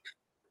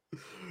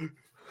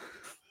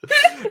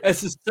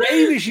 It's the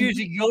same as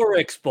using your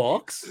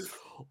Xbox.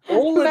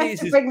 All I it have is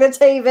to is bring the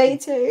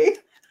TV too.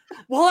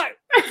 what?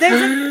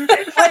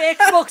 My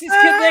Xbox is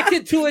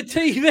connected to a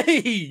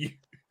TV.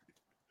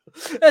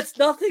 That's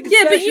nothing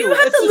special. Yeah, but you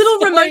have It's the little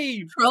remote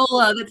same.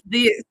 controller that's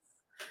this.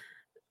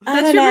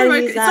 I That's don't know your how to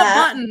remote. use It's that.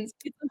 not buttons.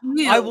 It's a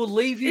wheel. I will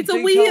leave you It's a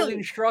detailed wheel.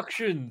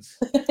 instructions.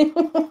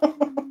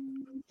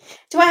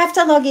 Do I have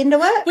to log into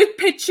it? With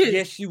pictures.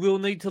 Yes, you will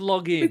need to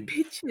log With in.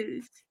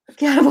 pictures.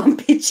 I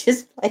want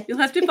pictures, please. You'll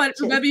have to find,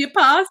 Pictures. remember your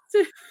past.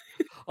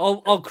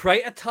 I'll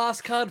create a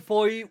task card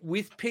for you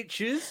with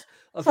pictures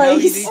of how you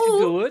Please. need to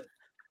do it.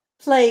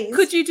 Please.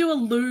 Could you do a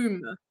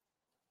loom?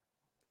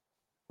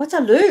 What's a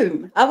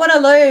loom? I want a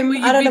loom.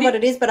 Well, I don't know what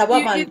it is, but I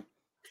want one.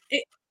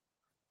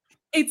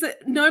 It's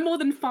no more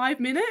than 5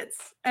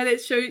 minutes, and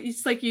it's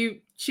like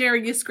you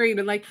sharing your screen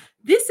and like,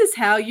 this is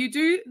how you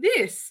do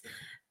this.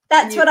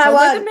 That's You what I follow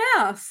want. the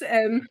mouse.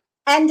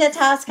 And a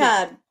task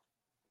card.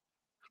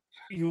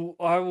 There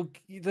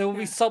will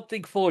be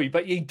something for you,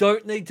 but you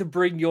don't need to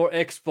bring your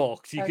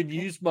Xbox. You can Okay.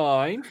 use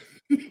mine.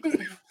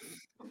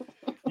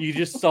 You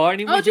just sign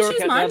in Oh, with just your use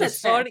account. mine, Now, that's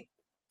fair.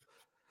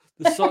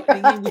 the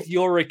signing in with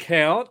your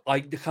account, I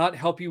can't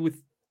help you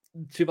with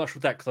too much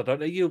with that because I don't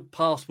know your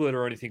password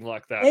or anything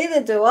like that.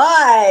 Neither do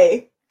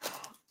I.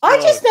 I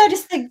No. just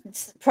noticed the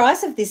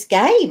price of this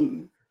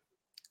game.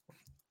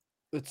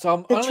 It's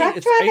The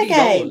truck driver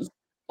game. $80.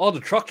 Oh, the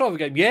truck driver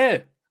game.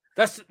 Yeah,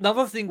 that's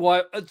another thing.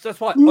 Why? That's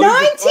why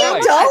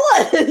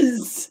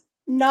 $90.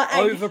 No,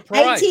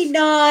 Overpriced.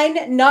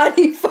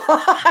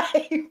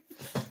 $89.95.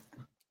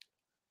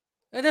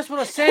 And that's what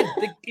I said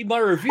in my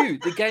review.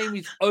 The game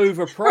is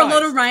overpriced. For a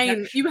lot of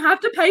rain. You have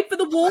to pay for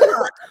the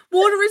water.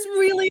 Water is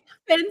really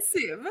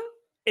expensive.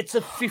 It's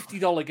a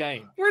 $50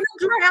 game. We're in a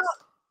drought.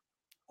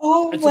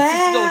 Oh, It's a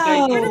 $50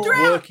 game. wow. And it's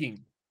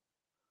working.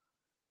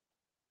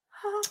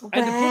 And to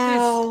put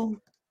Wow.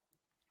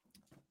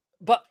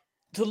 But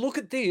to look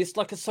at this,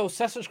 like so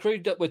Assassin's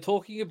Creed that we're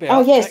talking about.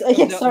 Oh, yes. that comes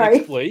Yes, out sorry.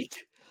 Next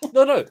week.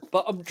 No,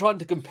 but I'm trying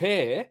to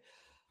compare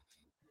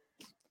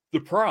the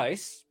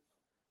price.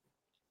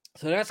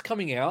 So that's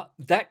coming out.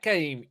 That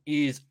game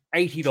is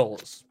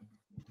 $80.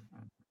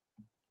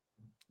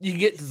 You can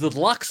get the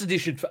deluxe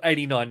edition for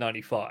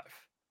 $89.95.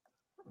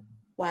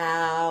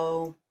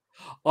 Wow.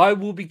 I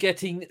will be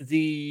getting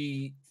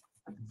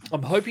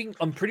I'm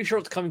pretty sure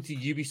it's coming to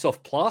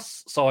Ubisoft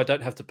Plus, so I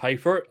don't have to pay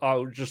for it.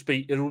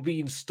 It'll be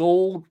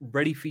installed,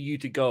 ready for you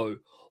to go.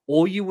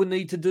 All you will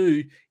need to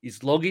do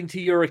is log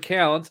into your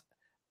account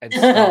and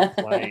start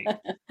playing.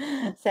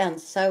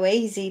 Sounds so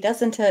easy,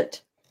 doesn't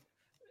it?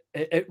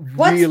 It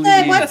What's really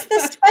the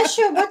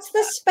special? What's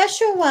the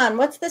special one?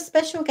 What's the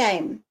special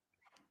game?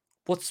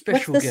 What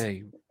special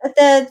game?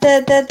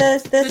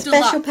 The special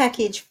deluxe.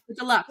 package. The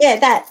deluxe. Yeah,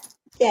 that.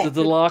 Yeah. The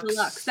deluxe.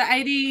 Deluxe. The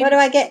 80. What do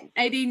I get?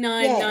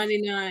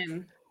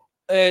 $89.99.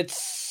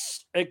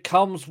 It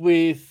comes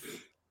with.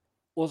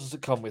 What does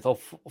it come with? I'll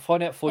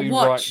find out for you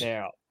watch. right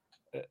now.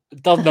 It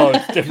doesn't know.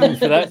 It's definitely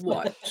for that.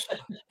 Watch.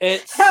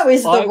 How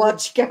is the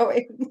watch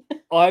going?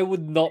 I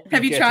would not.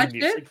 Have you charged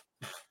it?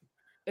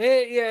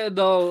 Yeah,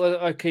 no.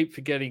 I keep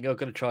forgetting. I'm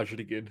going to charge it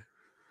again.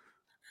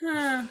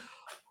 Huh.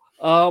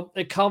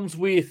 It comes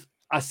with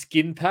a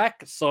skin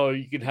pack, so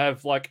you can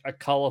have like a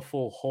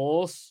colorful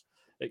horse.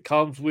 It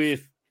comes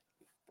with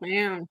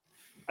Wow.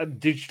 a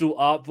digital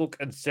art book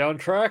and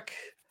soundtrack,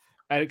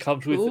 and it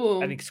comes with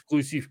Ooh. an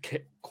exclusive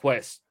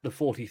quest, the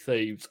 40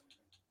 Thieves.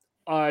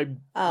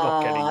 I'm Oh,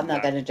 not getting I'm not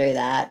that. going to do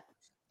that.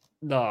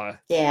 No.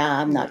 Yeah,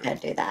 I'm not going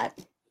to do that.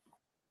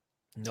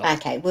 No.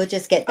 Okay, we'll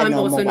just get the I'm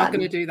normal also not one.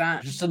 going to do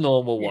that. Just a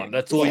normal Yeah. one.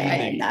 That's all you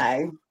need.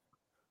 No.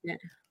 Yeah.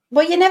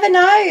 Well, you never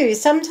know.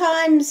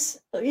 Sometimes,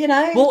 you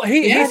know. Well,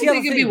 Yeah, here's I the think other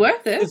it'd thing. be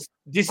worth it.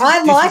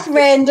 I like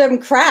random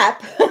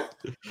crap.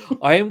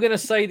 I am going to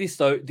say this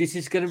though. This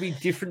is going to be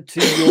different to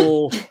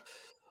your.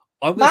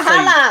 I'm going to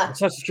Valhalla. say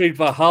Assassin's Creed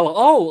Valhalla.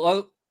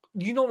 Oh,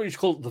 you normally just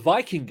call it the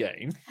Viking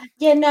game.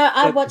 Yeah, no,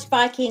 I But- watch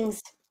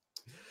Vikings.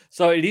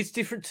 So it is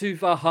different to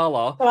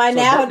Valhalla. So I So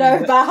now what know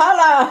you-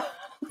 Valhalla.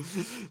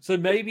 So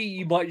maybe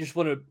you might just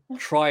want to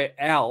try it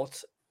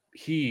out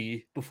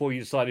here before you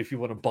decide if you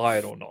want to buy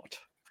it or not.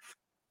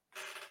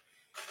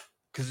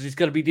 Because it's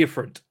going to be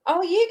different.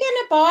 Oh, you're going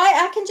to buy?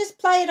 I can just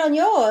play it on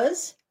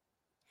yours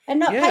and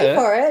not pay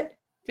for it.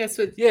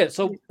 Yeah,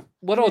 so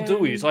what I'll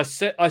do is I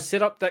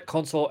set up that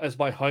console as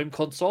my home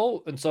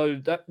console, and so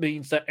that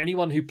means that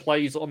anyone who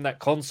plays on that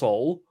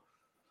console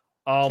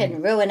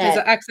can ruin it. Has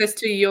access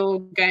to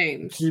your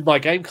games. To my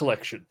game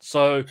collection.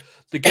 So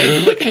the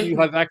game collection you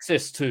have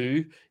access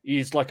to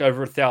is like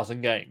over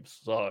 1,000 games.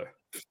 So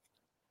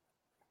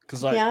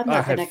because I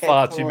have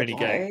far too many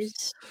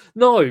games.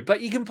 No,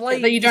 but you can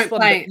play but you don't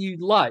play that you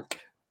like.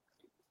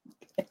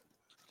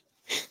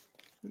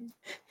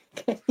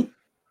 Okay. Do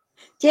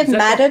you have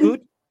Madden?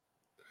 Good?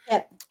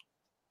 Yep.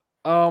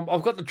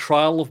 I've got the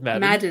trial of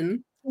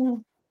Madden.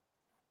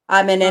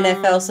 I'm an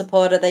NFL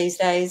supporter these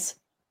days.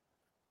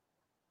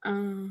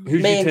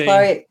 Who's Me and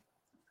Chloe,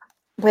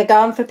 we're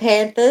going for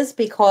Panthers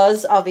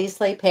because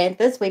obviously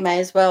Panthers, we may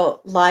as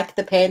well like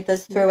the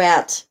Panthers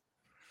throughout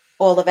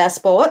all of our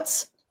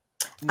sports.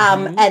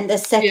 And the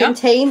second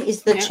team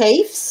is the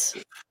Chiefs,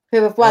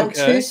 who have won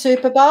 2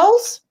 Super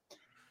Bowls.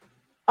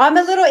 I'm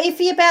a little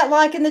iffy about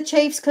liking the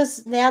Chiefs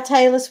because now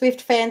Taylor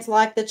Swift fans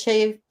like the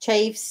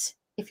Chiefs.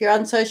 If you're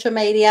on social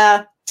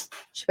media,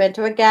 she went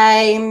to a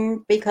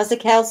game because of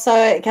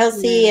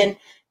Kelsey and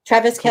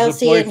Travis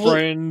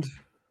Kelce and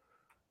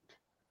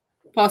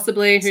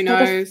possibly, who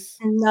knows?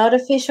 Not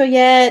official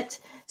yet.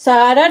 So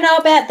I don't know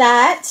about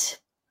that,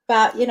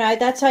 but,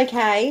 that's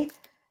okay.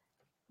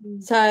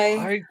 So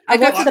I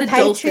watched the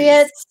Patriots.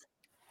 Dolphins.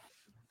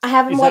 I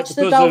haven't watched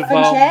the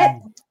Dolphins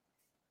yet.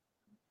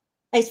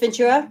 Ace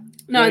Ventura?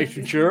 No. Ace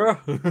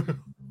Ventura?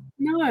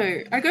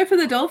 No, I go for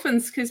the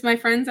Dolphins because my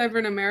friends over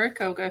in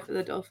America will go for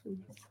the Dolphins.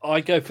 I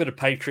go for the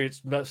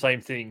Patriots.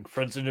 Same thing.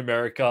 Friends in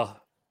America.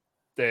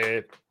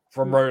 They're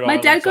from Rhode Island. My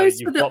dad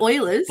goes for the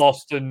Oilers.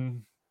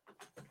 Boston.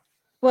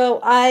 Well,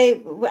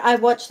 I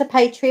watched the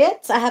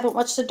Patriots. I haven't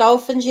watched the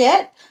Dolphins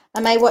yet.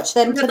 I may watch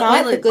them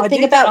tonight. The good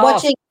thing about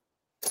watching...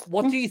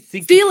 What do you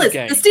think Steelers, of the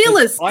game? The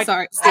Steelers.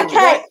 Sorry. Steelers.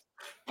 Okay.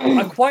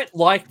 I quite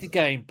like the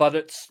game, but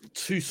it's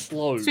too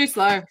slow. Too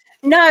slow.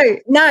 No,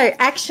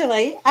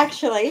 actually,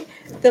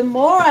 the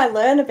more I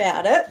learn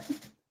about it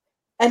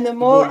and the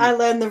more I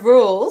learn the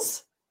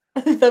rules,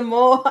 the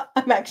more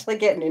I'm actually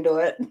getting into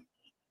it.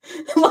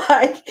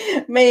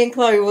 Like, me and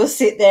Chloe will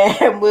sit there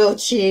and we'll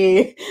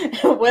cheer.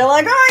 We're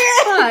like,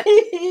 oh,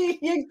 yeah,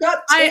 you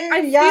got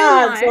 2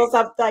 yards or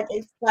something.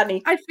 It's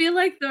funny. I feel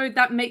like, though,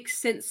 that makes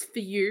sense for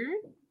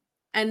you.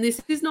 And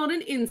this is not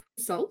an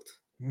insult.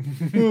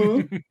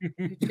 I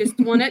just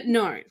want it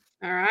known,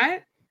 all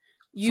right?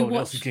 Someone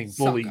else is getting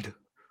bullied.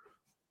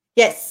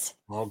 Yes.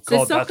 Oh, God,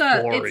 so soccer,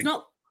 that's boring. It's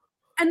not...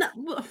 And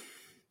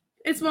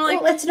it's more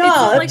like... Well, it's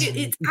not.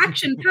 It's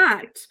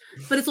action-packed,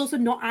 but it's also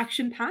not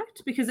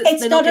action-packed because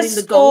it's not a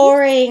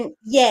scoring...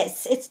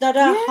 Yes, it's not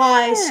a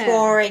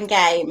high-scoring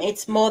game.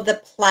 It's more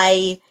the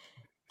play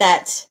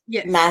that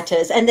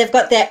matters. And they've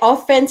got their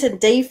offense and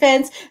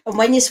defense, and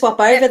when you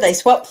swap over, they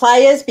swap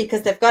players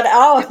because they've got...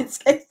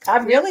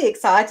 I'm really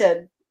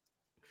excited.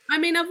 I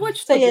mean, I've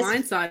watched The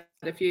Blind Side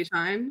a few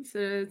times.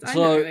 I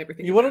know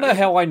everything. You want to know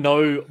how I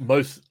know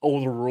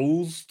all the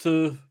rules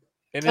to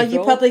NFL? Oh,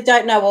 you probably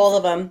don't know all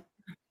of them.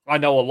 I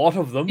know a lot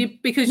of them.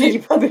 Because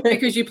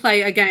you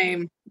play a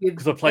game.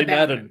 Because I play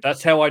Madden.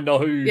 That's how I know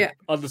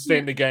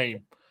understand the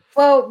game.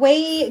 Well,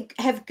 we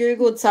have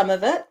Googled some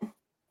of it.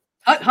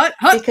 Hut.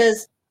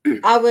 Because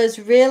I was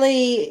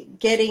really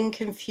getting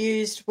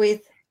confused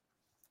with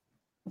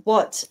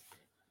what...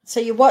 So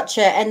you watch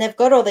it and they've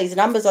got all these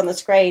numbers on the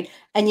screen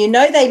and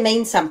they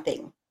mean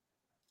something.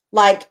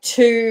 Like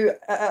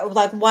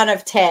 1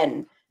 of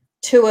 10,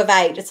 2 of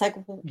 8. It's like,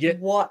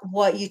 what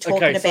are you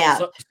talking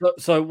about?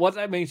 So what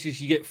that means is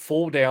you get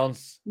 4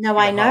 downs. No,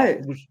 I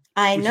know.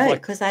 I know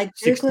because I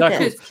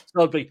Googled it. So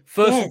it'd be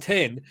 1st and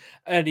 10.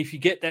 And if you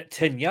get that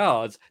 10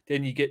 yards,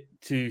 then you get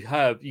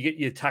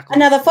your tackle.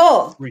 Another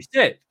 4.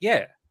 Reset.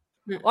 Yeah.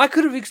 I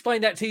could have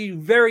explained that to you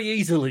very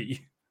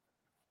easily.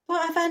 Well,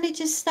 I've only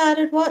just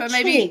started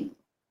watching.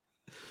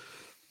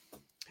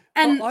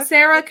 And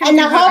Sarah can and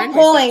the whole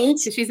point,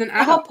 she's an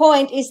adult. The whole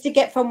point is to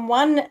get from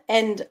one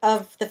end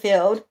of the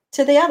field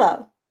to the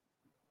other.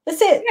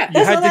 That's it. Yeah.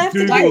 That's all they have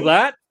to do.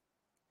 That?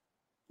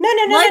 No.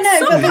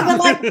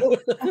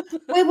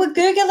 We were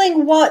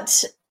Googling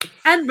what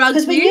and rugby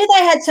because we knew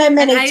they had so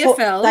many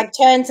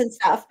turns and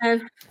stuff.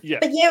 Yeah.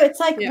 But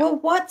it's like, well,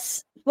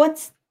 what's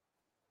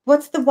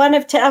the 1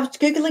 of 10? I was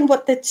Googling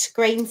what the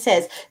screen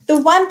says. The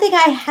one thing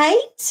I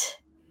hate,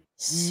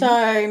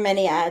 so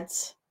many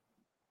ads.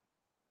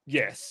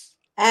 Yes.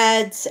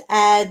 Ads.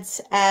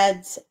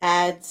 And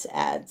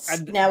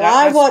now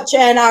I watch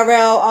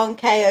NRL on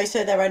KO,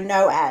 so there are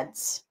no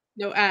ads.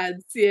 No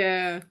ads,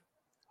 yeah.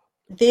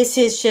 This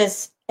is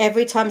just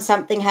every time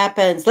something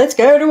happens, let's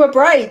go to a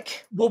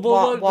break. Well,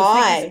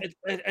 why?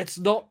 It's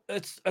not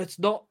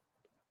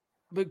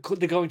because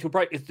they're going to a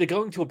break. They're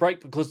going to a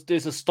break because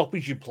there's a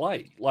stoppage in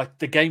play. Like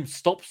the game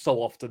stops so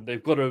often, they're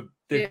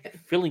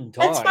filling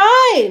time. That's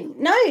fine.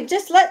 No,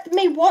 just let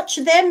me watch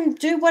them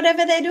do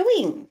whatever they're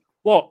doing.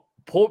 What?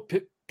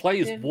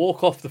 Players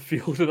walk off the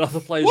field and other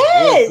players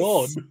Yes.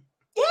 walk on.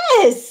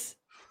 Yes.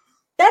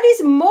 That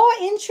is more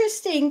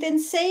interesting than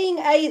seeing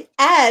an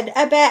ad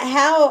about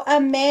how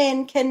a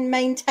man can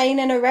maintain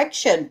an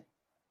erection.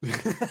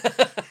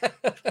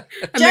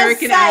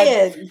 American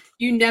ads.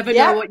 You never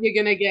know what you're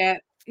gonna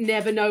get.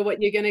 Never know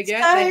what you're gonna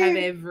get. They have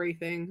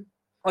everything.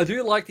 I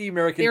do like the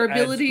American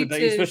ads,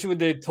 especially when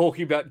they're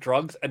talking about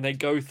drugs and they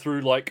go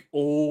through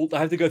they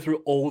have to go through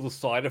all the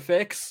side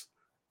effects.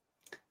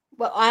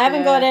 Well, I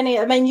haven't got any.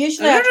 I mean,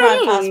 usually I try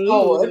and fast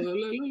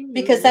forward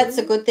because that's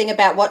a good thing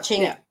about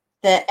watching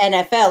the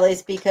NFL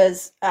is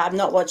because I'm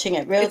not watching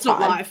it real time. It's not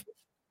live.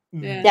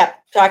 Yeah,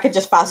 so I could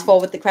just fast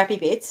forward the crappy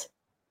bits.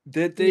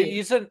 There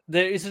is an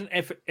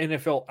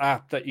NFL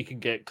app that you can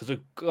get because a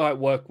guy I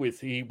work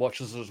with, he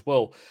watches it as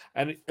well,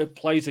 and it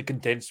plays a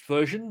condensed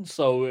version,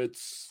 so it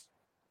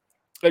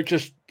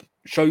just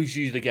shows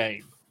you the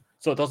game,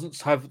 so it doesn't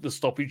have the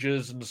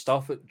stoppages and the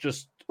stuff. It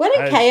just KO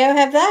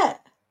have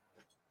that?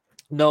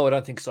 No, I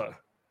don't think so.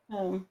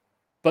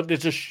 But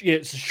there's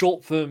it's a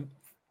short form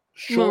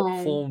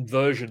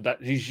version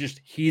that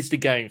here's the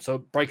game, so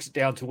it breaks it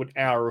down to an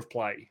hour of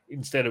play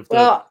instead of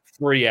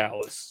 3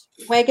 hours.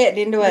 We're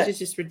getting into it. It's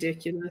just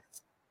ridiculous.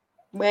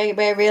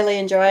 We're really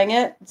enjoying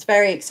it. It's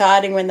very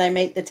exciting when they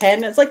meet the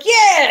 10. It's like,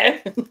 yeah!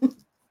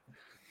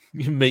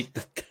 You meet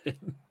the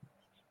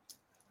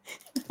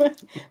 10.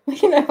 We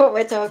know what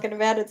we're talking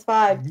about. It's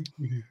fine.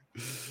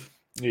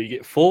 You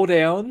get 4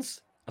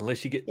 downs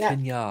unless you get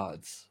 10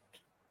 yards.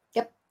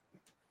 Yep.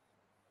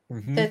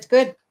 Mm-hmm. That's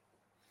good.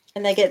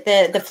 And they get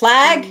the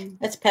flag.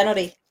 That's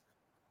penalty.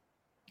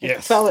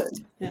 Yes. Throw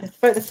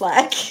the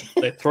flag.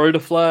 They throw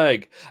the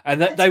flag, and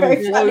that they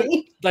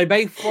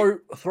may throw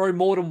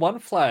more than one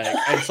flag.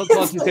 And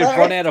sometimes if they've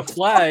run out of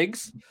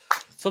flags,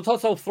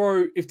 sometimes they'll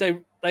throw if they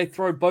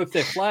throw both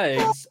their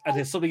flags, and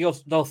there's something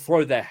else. They'll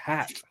throw their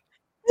hat.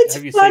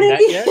 Have you seen that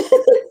yet?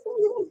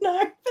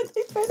 No, but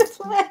they throw the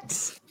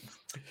flags.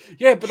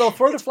 Yeah, but they'll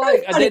throw the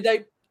flag, and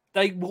then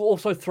they will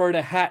also throw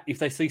their hat if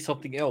they see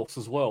something else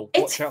as well.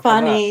 It's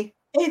funny.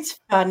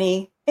 It's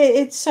funny.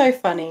 It's so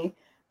funny,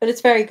 but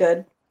it's very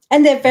good.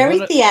 And they're very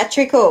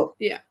theatrical.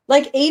 Yeah.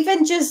 Like,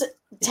 even just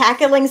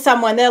tackling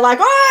someone, they're like,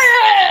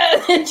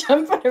 oh! They're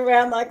jumping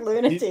around like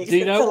lunatics. Do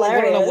you know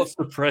what's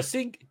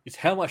depressing? Is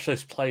how much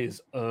those players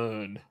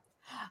earn.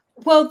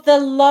 Well, the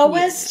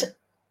lowest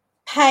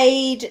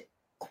paid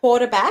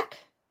quarterback,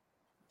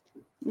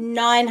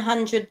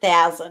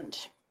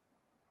 $900,000.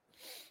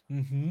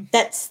 Mm-hmm.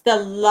 That's the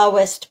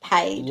lowest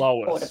paid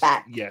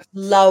quarterback. Yes.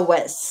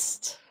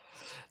 Lowest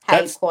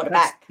paid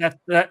quarterback.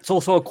 That's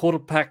also a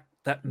quarterback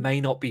that may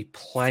not be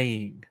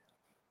playing.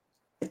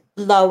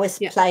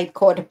 Lowest played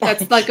quarterback.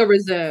 That's like a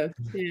reserve.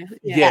 Yeah.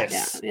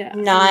 Yes. Yeah.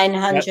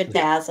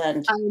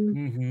 900,000.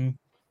 Mm-hmm.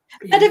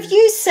 But have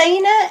you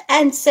seen it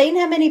and seen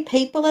how many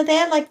people are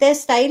there? Like, their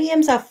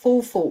stadiums are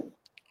full.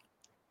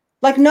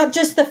 Like, not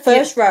just the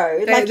first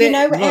row. Like,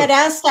 at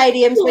our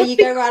stadiums where you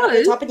go right up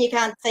the top and you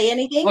can't see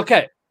anything.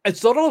 Okay.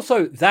 It's not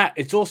also that.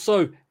 It's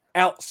also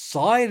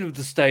outside of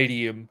the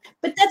stadium.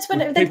 But that's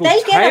when they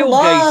get a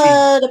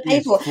lot of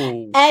people.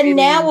 And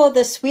now all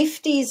the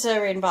Swifties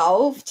are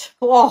involved.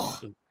 Oh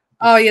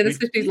yeah, the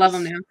Swifties love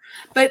them now.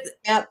 But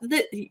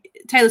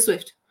Taylor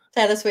Swift.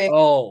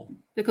 Oh.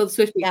 They're called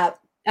Swifties. Yep.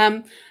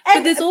 But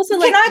there's also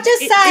can I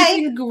just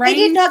say, we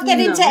did not get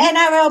into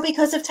NRL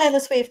because of Taylor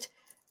Swift.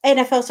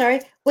 NFL,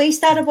 sorry. We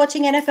started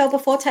watching NFL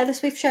before Taylor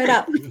Swift showed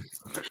up.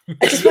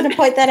 I just want to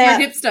point that out.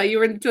 You're a hipster. You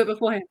were into it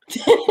beforehand.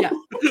 Yeah.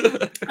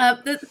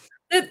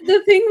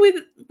 The thing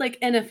with like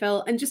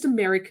NFL and just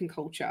American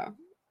culture,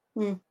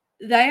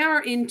 they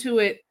are into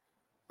it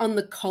on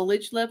the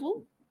college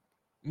level.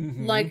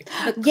 Mm-hmm. Like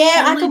I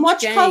can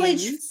watch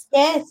college.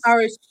 Yes,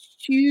 are as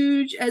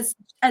huge as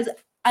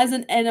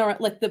an NRL,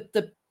 like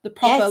the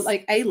proper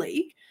like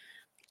A-League.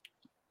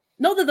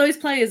 Not that those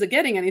players are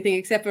getting anything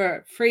except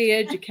for free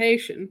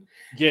education.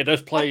 Yeah,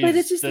 those players, but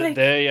it's just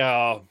they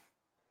are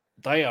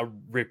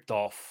ripped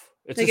off.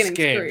 It's a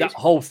scam. Screwed. That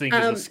whole thing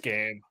is a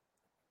scam.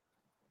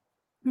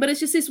 But it's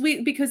just this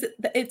weird because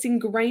it's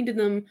ingrained in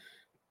them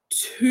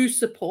to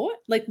support.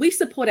 Like, we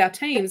support our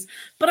teams,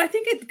 but I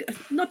think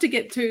not to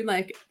get too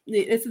like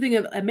it's the thing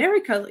of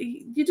America.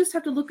 You just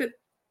have to look at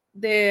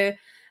their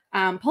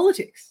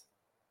politics.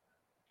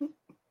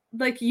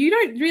 Like,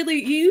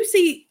 you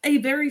see a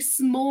very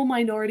small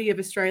minority of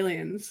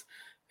Australians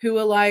who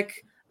are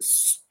like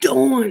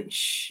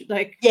staunch,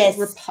 like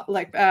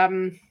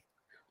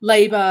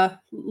Labor,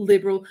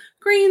 Liberal,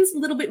 Greens a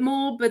little bit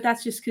more, but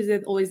that's just because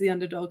they're always the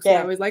underdogs. So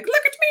they're always like,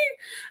 look at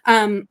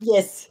me.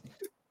 Yes,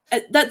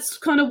 that's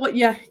kind of what.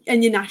 Yeah,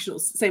 and your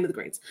Nationals, same with the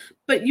Greens.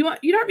 But you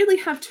don't really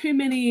have too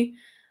many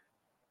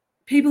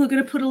people who are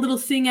going to put a little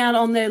thing out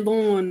on their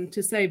lawn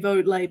to say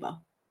vote Labor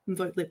and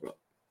vote Liberal.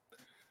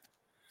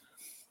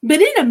 But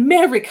in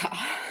America,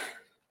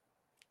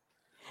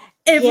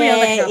 every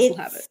other house will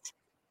have it.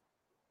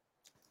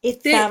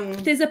 it's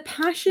there's a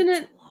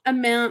passionate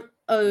amount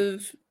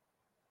of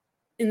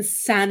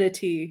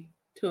insanity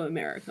to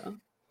America.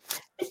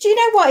 But do you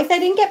know what? If they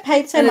didn't get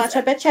paid so much,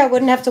 I bet you I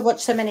wouldn't have to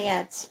watch so many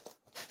ads.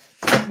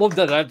 Well,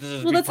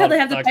 that's how they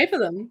have to pay for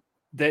them.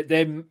 They're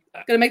going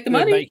to make the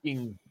money.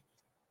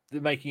 They're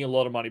making a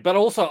lot of money, but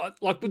also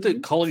like with the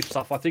college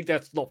stuff, I think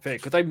that's not fair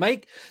because they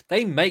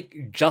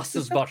make just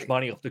as much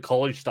money off the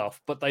college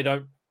stuff, but they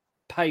don't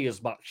pay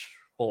as much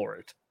for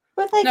it.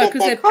 But they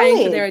because they're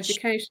paying for their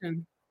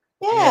education.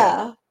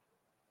 Yeah.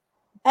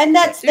 And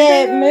that's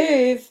their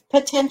move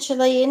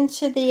potentially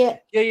into the.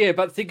 Yeah,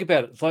 but think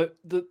about it. So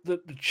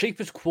the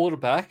cheapest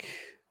quarterback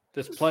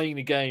that's playing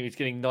the game is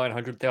getting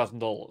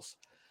 $900,000.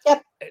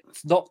 Yep.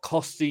 It's not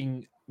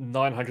costing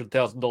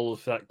 $900,000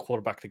 for that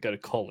quarterback to go to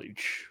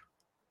college.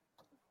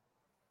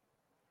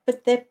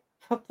 But they're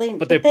probably.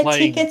 But their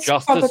tickets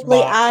just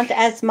probably aren't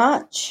as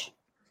much.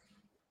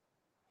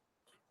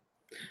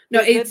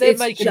 No, it's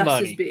making just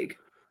money. As big.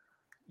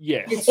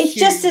 Yes. It's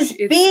just as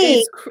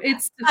big.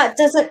 But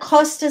does it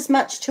cost as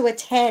much to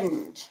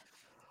attend?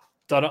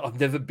 I've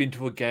never been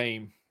to a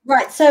game.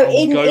 Right. So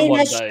in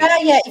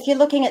Australia, if you're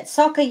looking at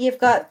soccer, you've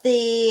got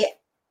the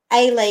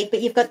A-League,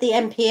 but you've got the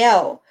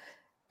NPL,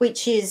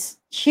 which is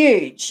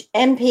huge.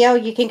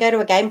 NPL, you can go to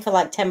a game for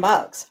like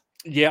 $10.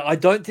 Yeah, I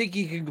don't think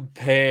you can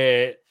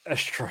compare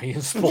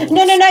Australian sports.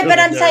 No, but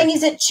I'm saying,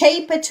 is it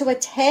cheaper to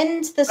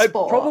attend the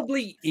sport? It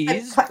probably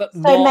is, but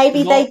so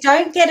maybe they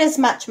don't get as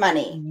much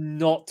money.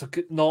 Not.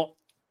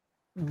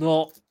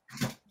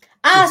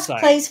 Ask,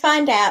 please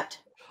find out.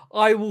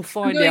 I will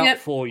find out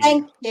for you.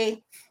 Thank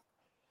you.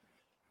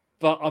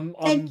 But I'm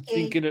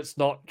thinking it's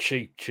not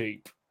cheap.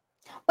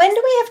 When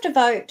do we have to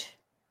vote?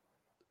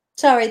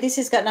 Sorry, this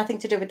has got nothing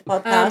to do with the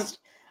podcast.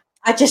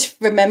 I just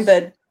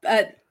remembered.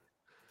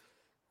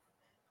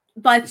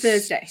 By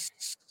Thursday.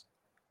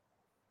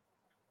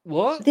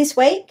 What? This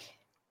week?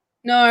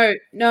 No,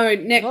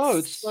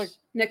 it's like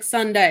next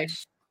Sunday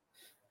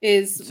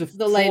is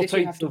the latest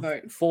you have to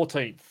vote.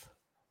 14th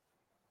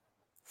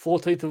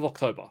of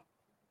October.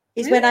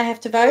 Is when I have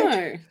to vote?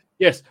 No.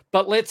 Yes,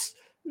 but let's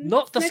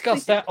not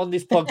discuss that on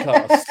this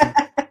podcast.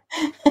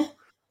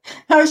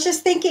 I was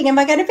just thinking, am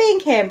I going to be in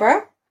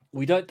Canberra?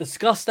 We don't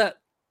discuss that.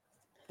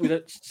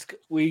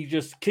 We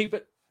just keep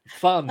it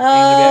fun.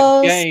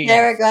 Oh,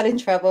 Sarah got in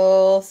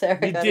trouble. Shut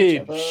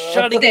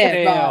it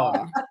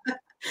down.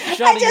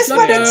 I just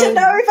wanted to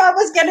know if I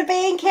was going to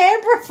be in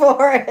Canberra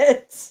for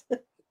it.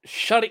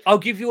 Shut it. I'll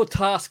give you a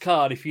task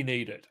card if you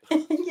need it.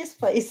 Yes,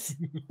 please.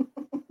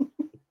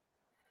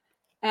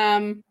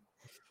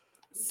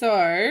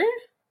 So.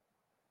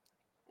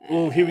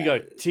 Oh, here we go.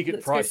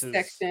 Ticket prices.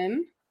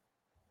 Section.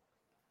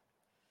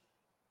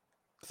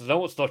 So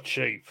no, it's not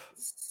cheap.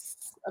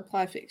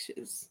 Apply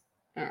fixtures.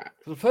 All right.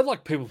 I've heard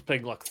like people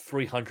paying like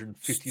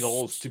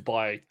 $350 to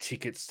buy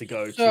tickets to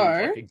go to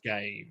like a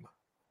game.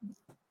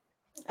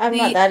 I'm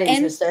not that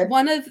interested.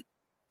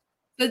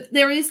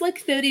 There is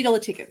like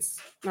 $30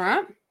 tickets,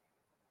 right?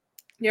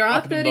 There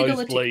are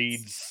 $30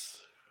 tickets.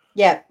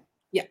 Yeah.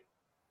 Yeah.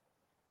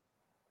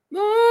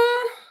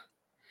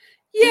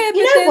 Yeah,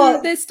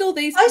 but there's still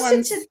these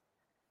ones.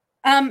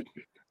 Can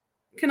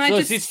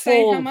I just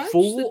say how much?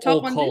 Full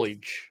or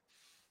college?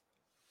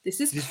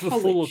 This is for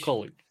full or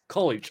college?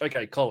 College.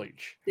 Okay,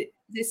 college.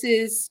 This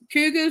is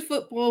Cougar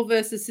football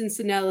versus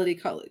Cincinnati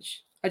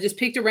College. I just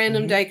picked a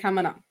random day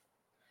coming up.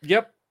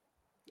 Yep.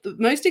 The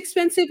most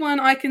expensive one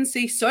I can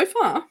see so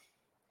far,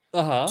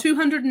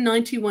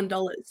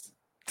 $291.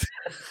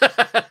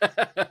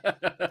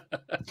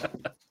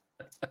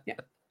 Yeah.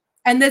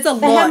 And there's a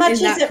lot in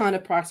that kind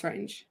of price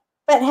range.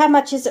 But how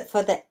much is it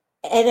for the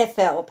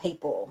NFL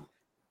people?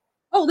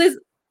 Oh, there's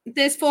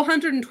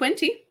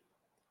 420.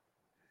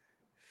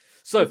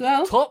 So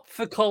top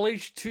for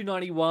college,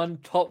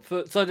 $291. Top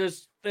for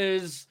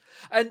there's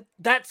and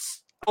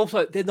that's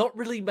also they're not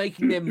really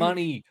making their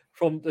money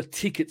from the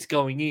tickets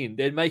going in.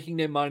 They're making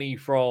their money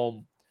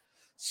from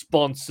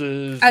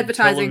sponsors,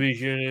 advertising, and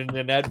television,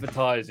 and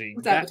advertising.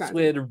 That's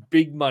where the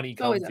big money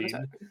comes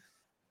in.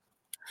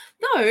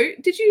 No,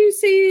 did you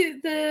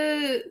see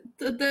the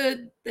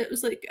it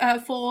was like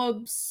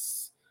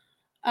Forbes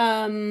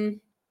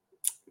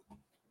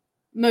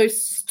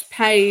most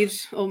paid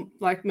or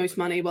like most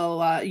money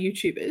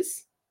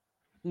YouTubers.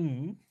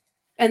 Mm.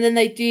 And then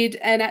they did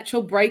an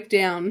actual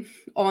breakdown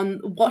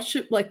on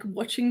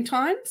watching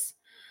times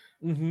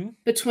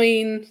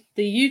between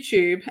the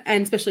YouTube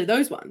and especially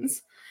those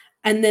ones,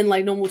 and then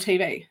like normal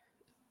TV.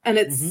 And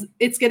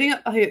it's getting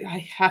up.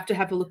 I have to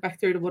have a look back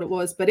through to what it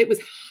was, but it was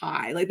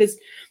high. Like there's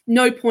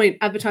no point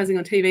advertising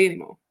on TV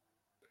anymore.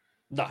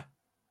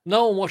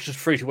 No one watches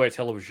free-to-air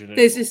television anymore.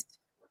 There's just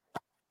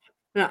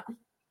no.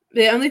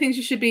 The only things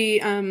you should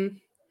be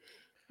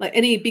like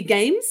any big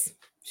games,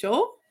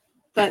 sure,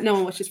 but no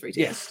one watches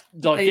free-to-air. Yes,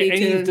 like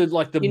any of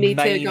the main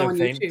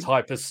event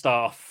type of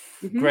stuff,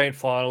 grand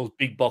finals,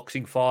 big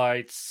boxing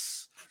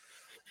fights.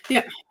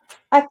 Yeah,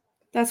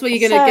 that's where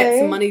you're going to get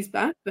some monies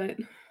back. But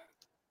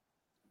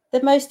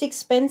the most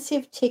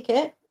expensive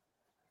ticket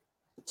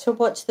to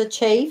watch the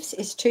Chiefs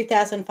is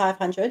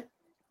 $2,500.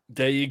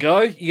 There you go.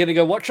 You're going to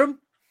go watch them?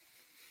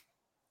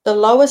 The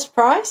lowest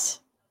price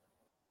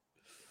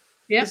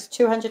Yep. is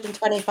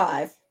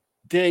 $225.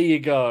 There you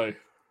go.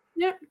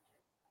 Yep.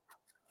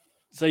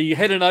 So you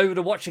heading over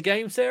to watch a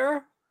game,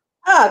 Sarah?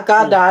 Oh,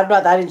 God, no, I'm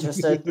not that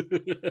interested.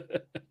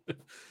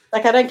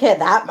 Like, I don't care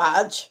that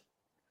much.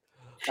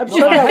 I'm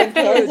sure no one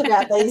cares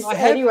about these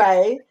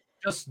anyway.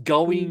 Just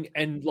going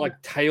and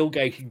like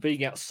tailgating,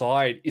 being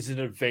outside is an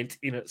event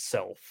in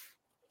itself.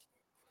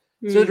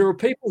 So there are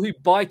people who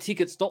buy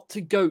tickets not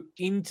to go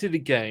into the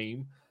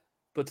game,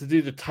 but to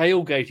do the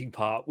tailgating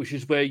part, which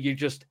is where you're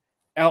just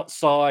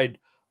outside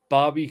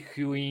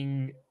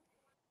barbecuing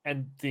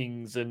and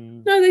things.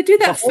 And no, they do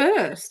that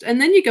first, and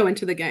then you go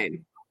into the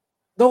game.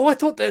 No, I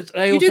thought that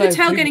you do the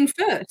tailgating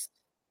first.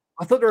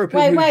 I thought there were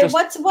people. Wait,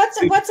 what's a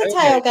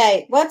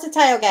tailgate? What's a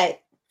tailgate?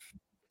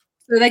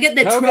 So they get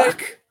their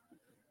truck.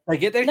 They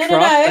get their truck.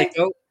 No. They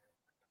go.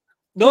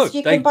 No,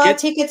 you can buy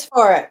tickets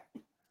for it.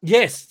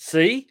 Yes,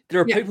 see,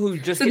 there are people who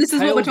just. So this is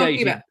what we're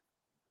talking about.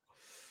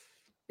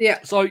 Yeah.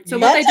 So that's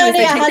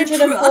only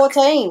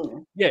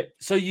 114. Yeah.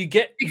 So you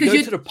get because you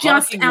go to the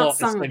parking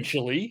lot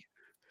essentially.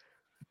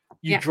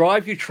 You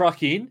drive your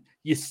truck in.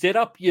 You set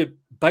up your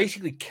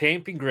basically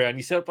camping ground.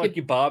 You set up like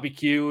your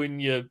barbecue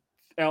and your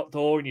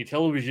outdoor and your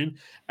television,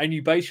 and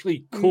you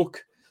basically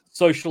cook,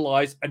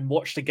 socialize, and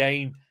watch the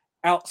game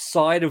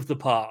outside of the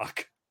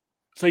park.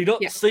 So you're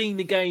not seeing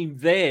the game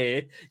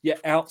there; you're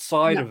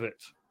outside of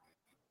it.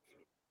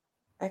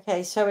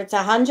 Okay, so it's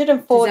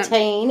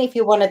 114 if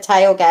you want a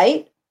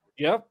tailgate.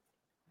 Yep.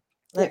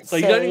 Let's so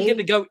see. You don't even get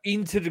to go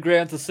into the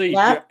ground to see.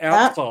 You're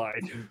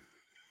outside.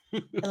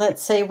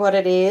 Let's see what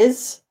it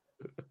is.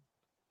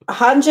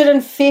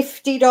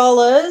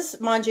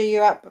 $150. Mind you,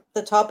 you're up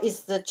the top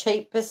is the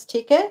cheapest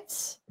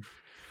tickets.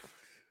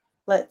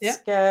 Let's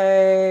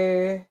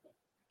go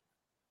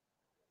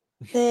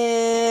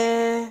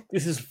there.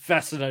 This is a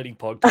fascinating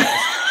podcast.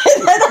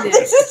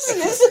 this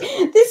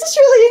is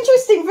really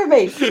interesting for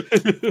me.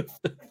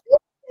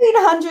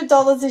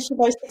 $1,500 is your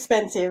most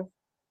expensive.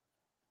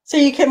 So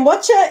you can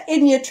watch it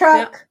in your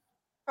truck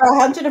for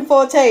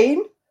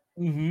 114.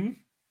 Mm-hmm.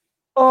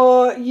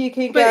 Or you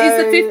can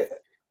go.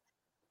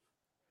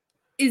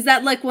 Is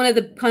that like one of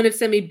the kind of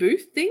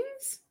semi-booth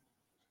things?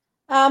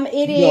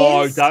 It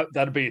is. No,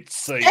 that'd be its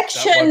seat.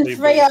 Section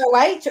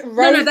 308,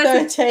 row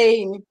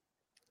 13.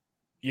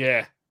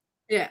 Yeah.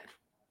 Yeah.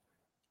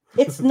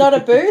 It's not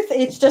a booth.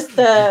 It's just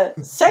the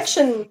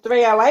section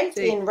 308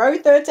 in row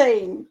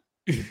 13.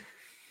 It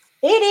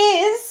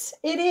is.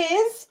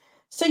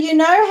 So you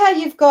know how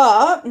you've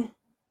got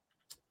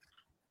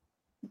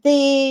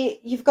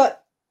the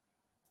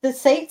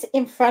seats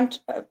in front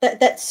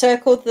that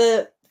circle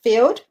the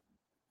field.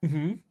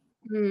 Mm-hmm.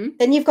 Mm-hmm.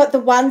 Then you've got the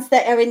ones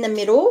that are in the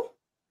middle,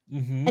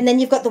 and then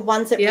you've got the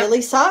ones that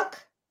really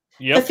suck.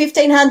 Yep. For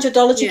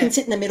 $1,500, you can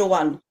sit in the middle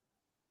one.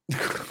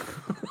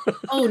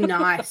 Oh,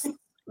 nice.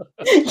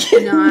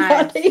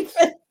 Not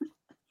even.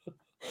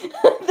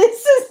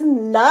 This is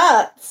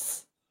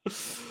nuts.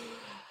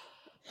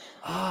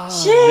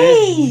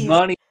 Jeez.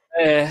 Money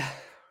there.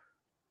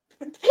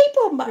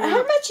 People,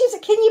 how much is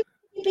it? Can you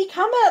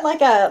become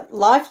a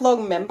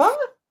lifelong member?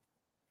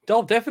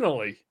 Oh,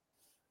 definitely.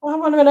 I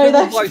want to know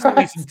that.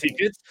 Season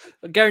tickets.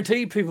 I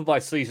guarantee people buy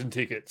season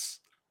tickets.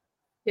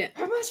 Yeah.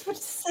 How much would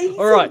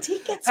season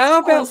tickets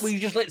How cost? about we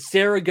just let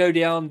Sarah go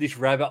down this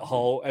rabbit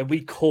hole and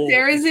we call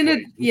Sarah's in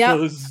it.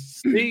 Yeah.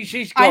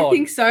 She's gone. I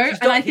think so.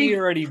 She's not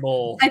here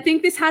anymore. I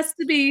think this has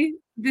to be.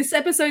 This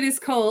episode is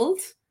called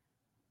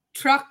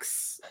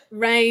Trucks,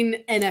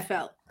 Rain,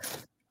 NFL.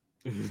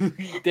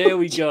 There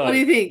we go. What do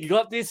you think? You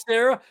got this,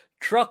 Sarah?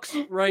 Trucks,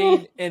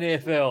 Rain,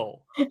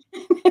 NFL.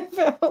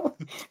 NFL.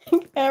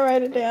 I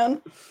write it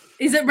down.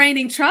 Is it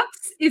raining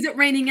trucks? Is it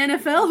raining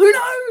NFL? Who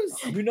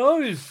knows? Who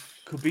knows?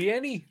 Could be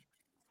any.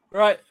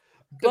 Right.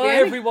 Bye,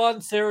 everyone.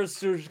 Sarah's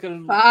just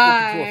going to look into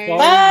a phone.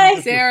 Bye.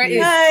 Sarah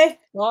is. Bye.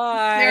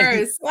 Bye. Sarah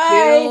is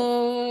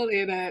still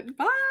in it.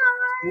 Bye.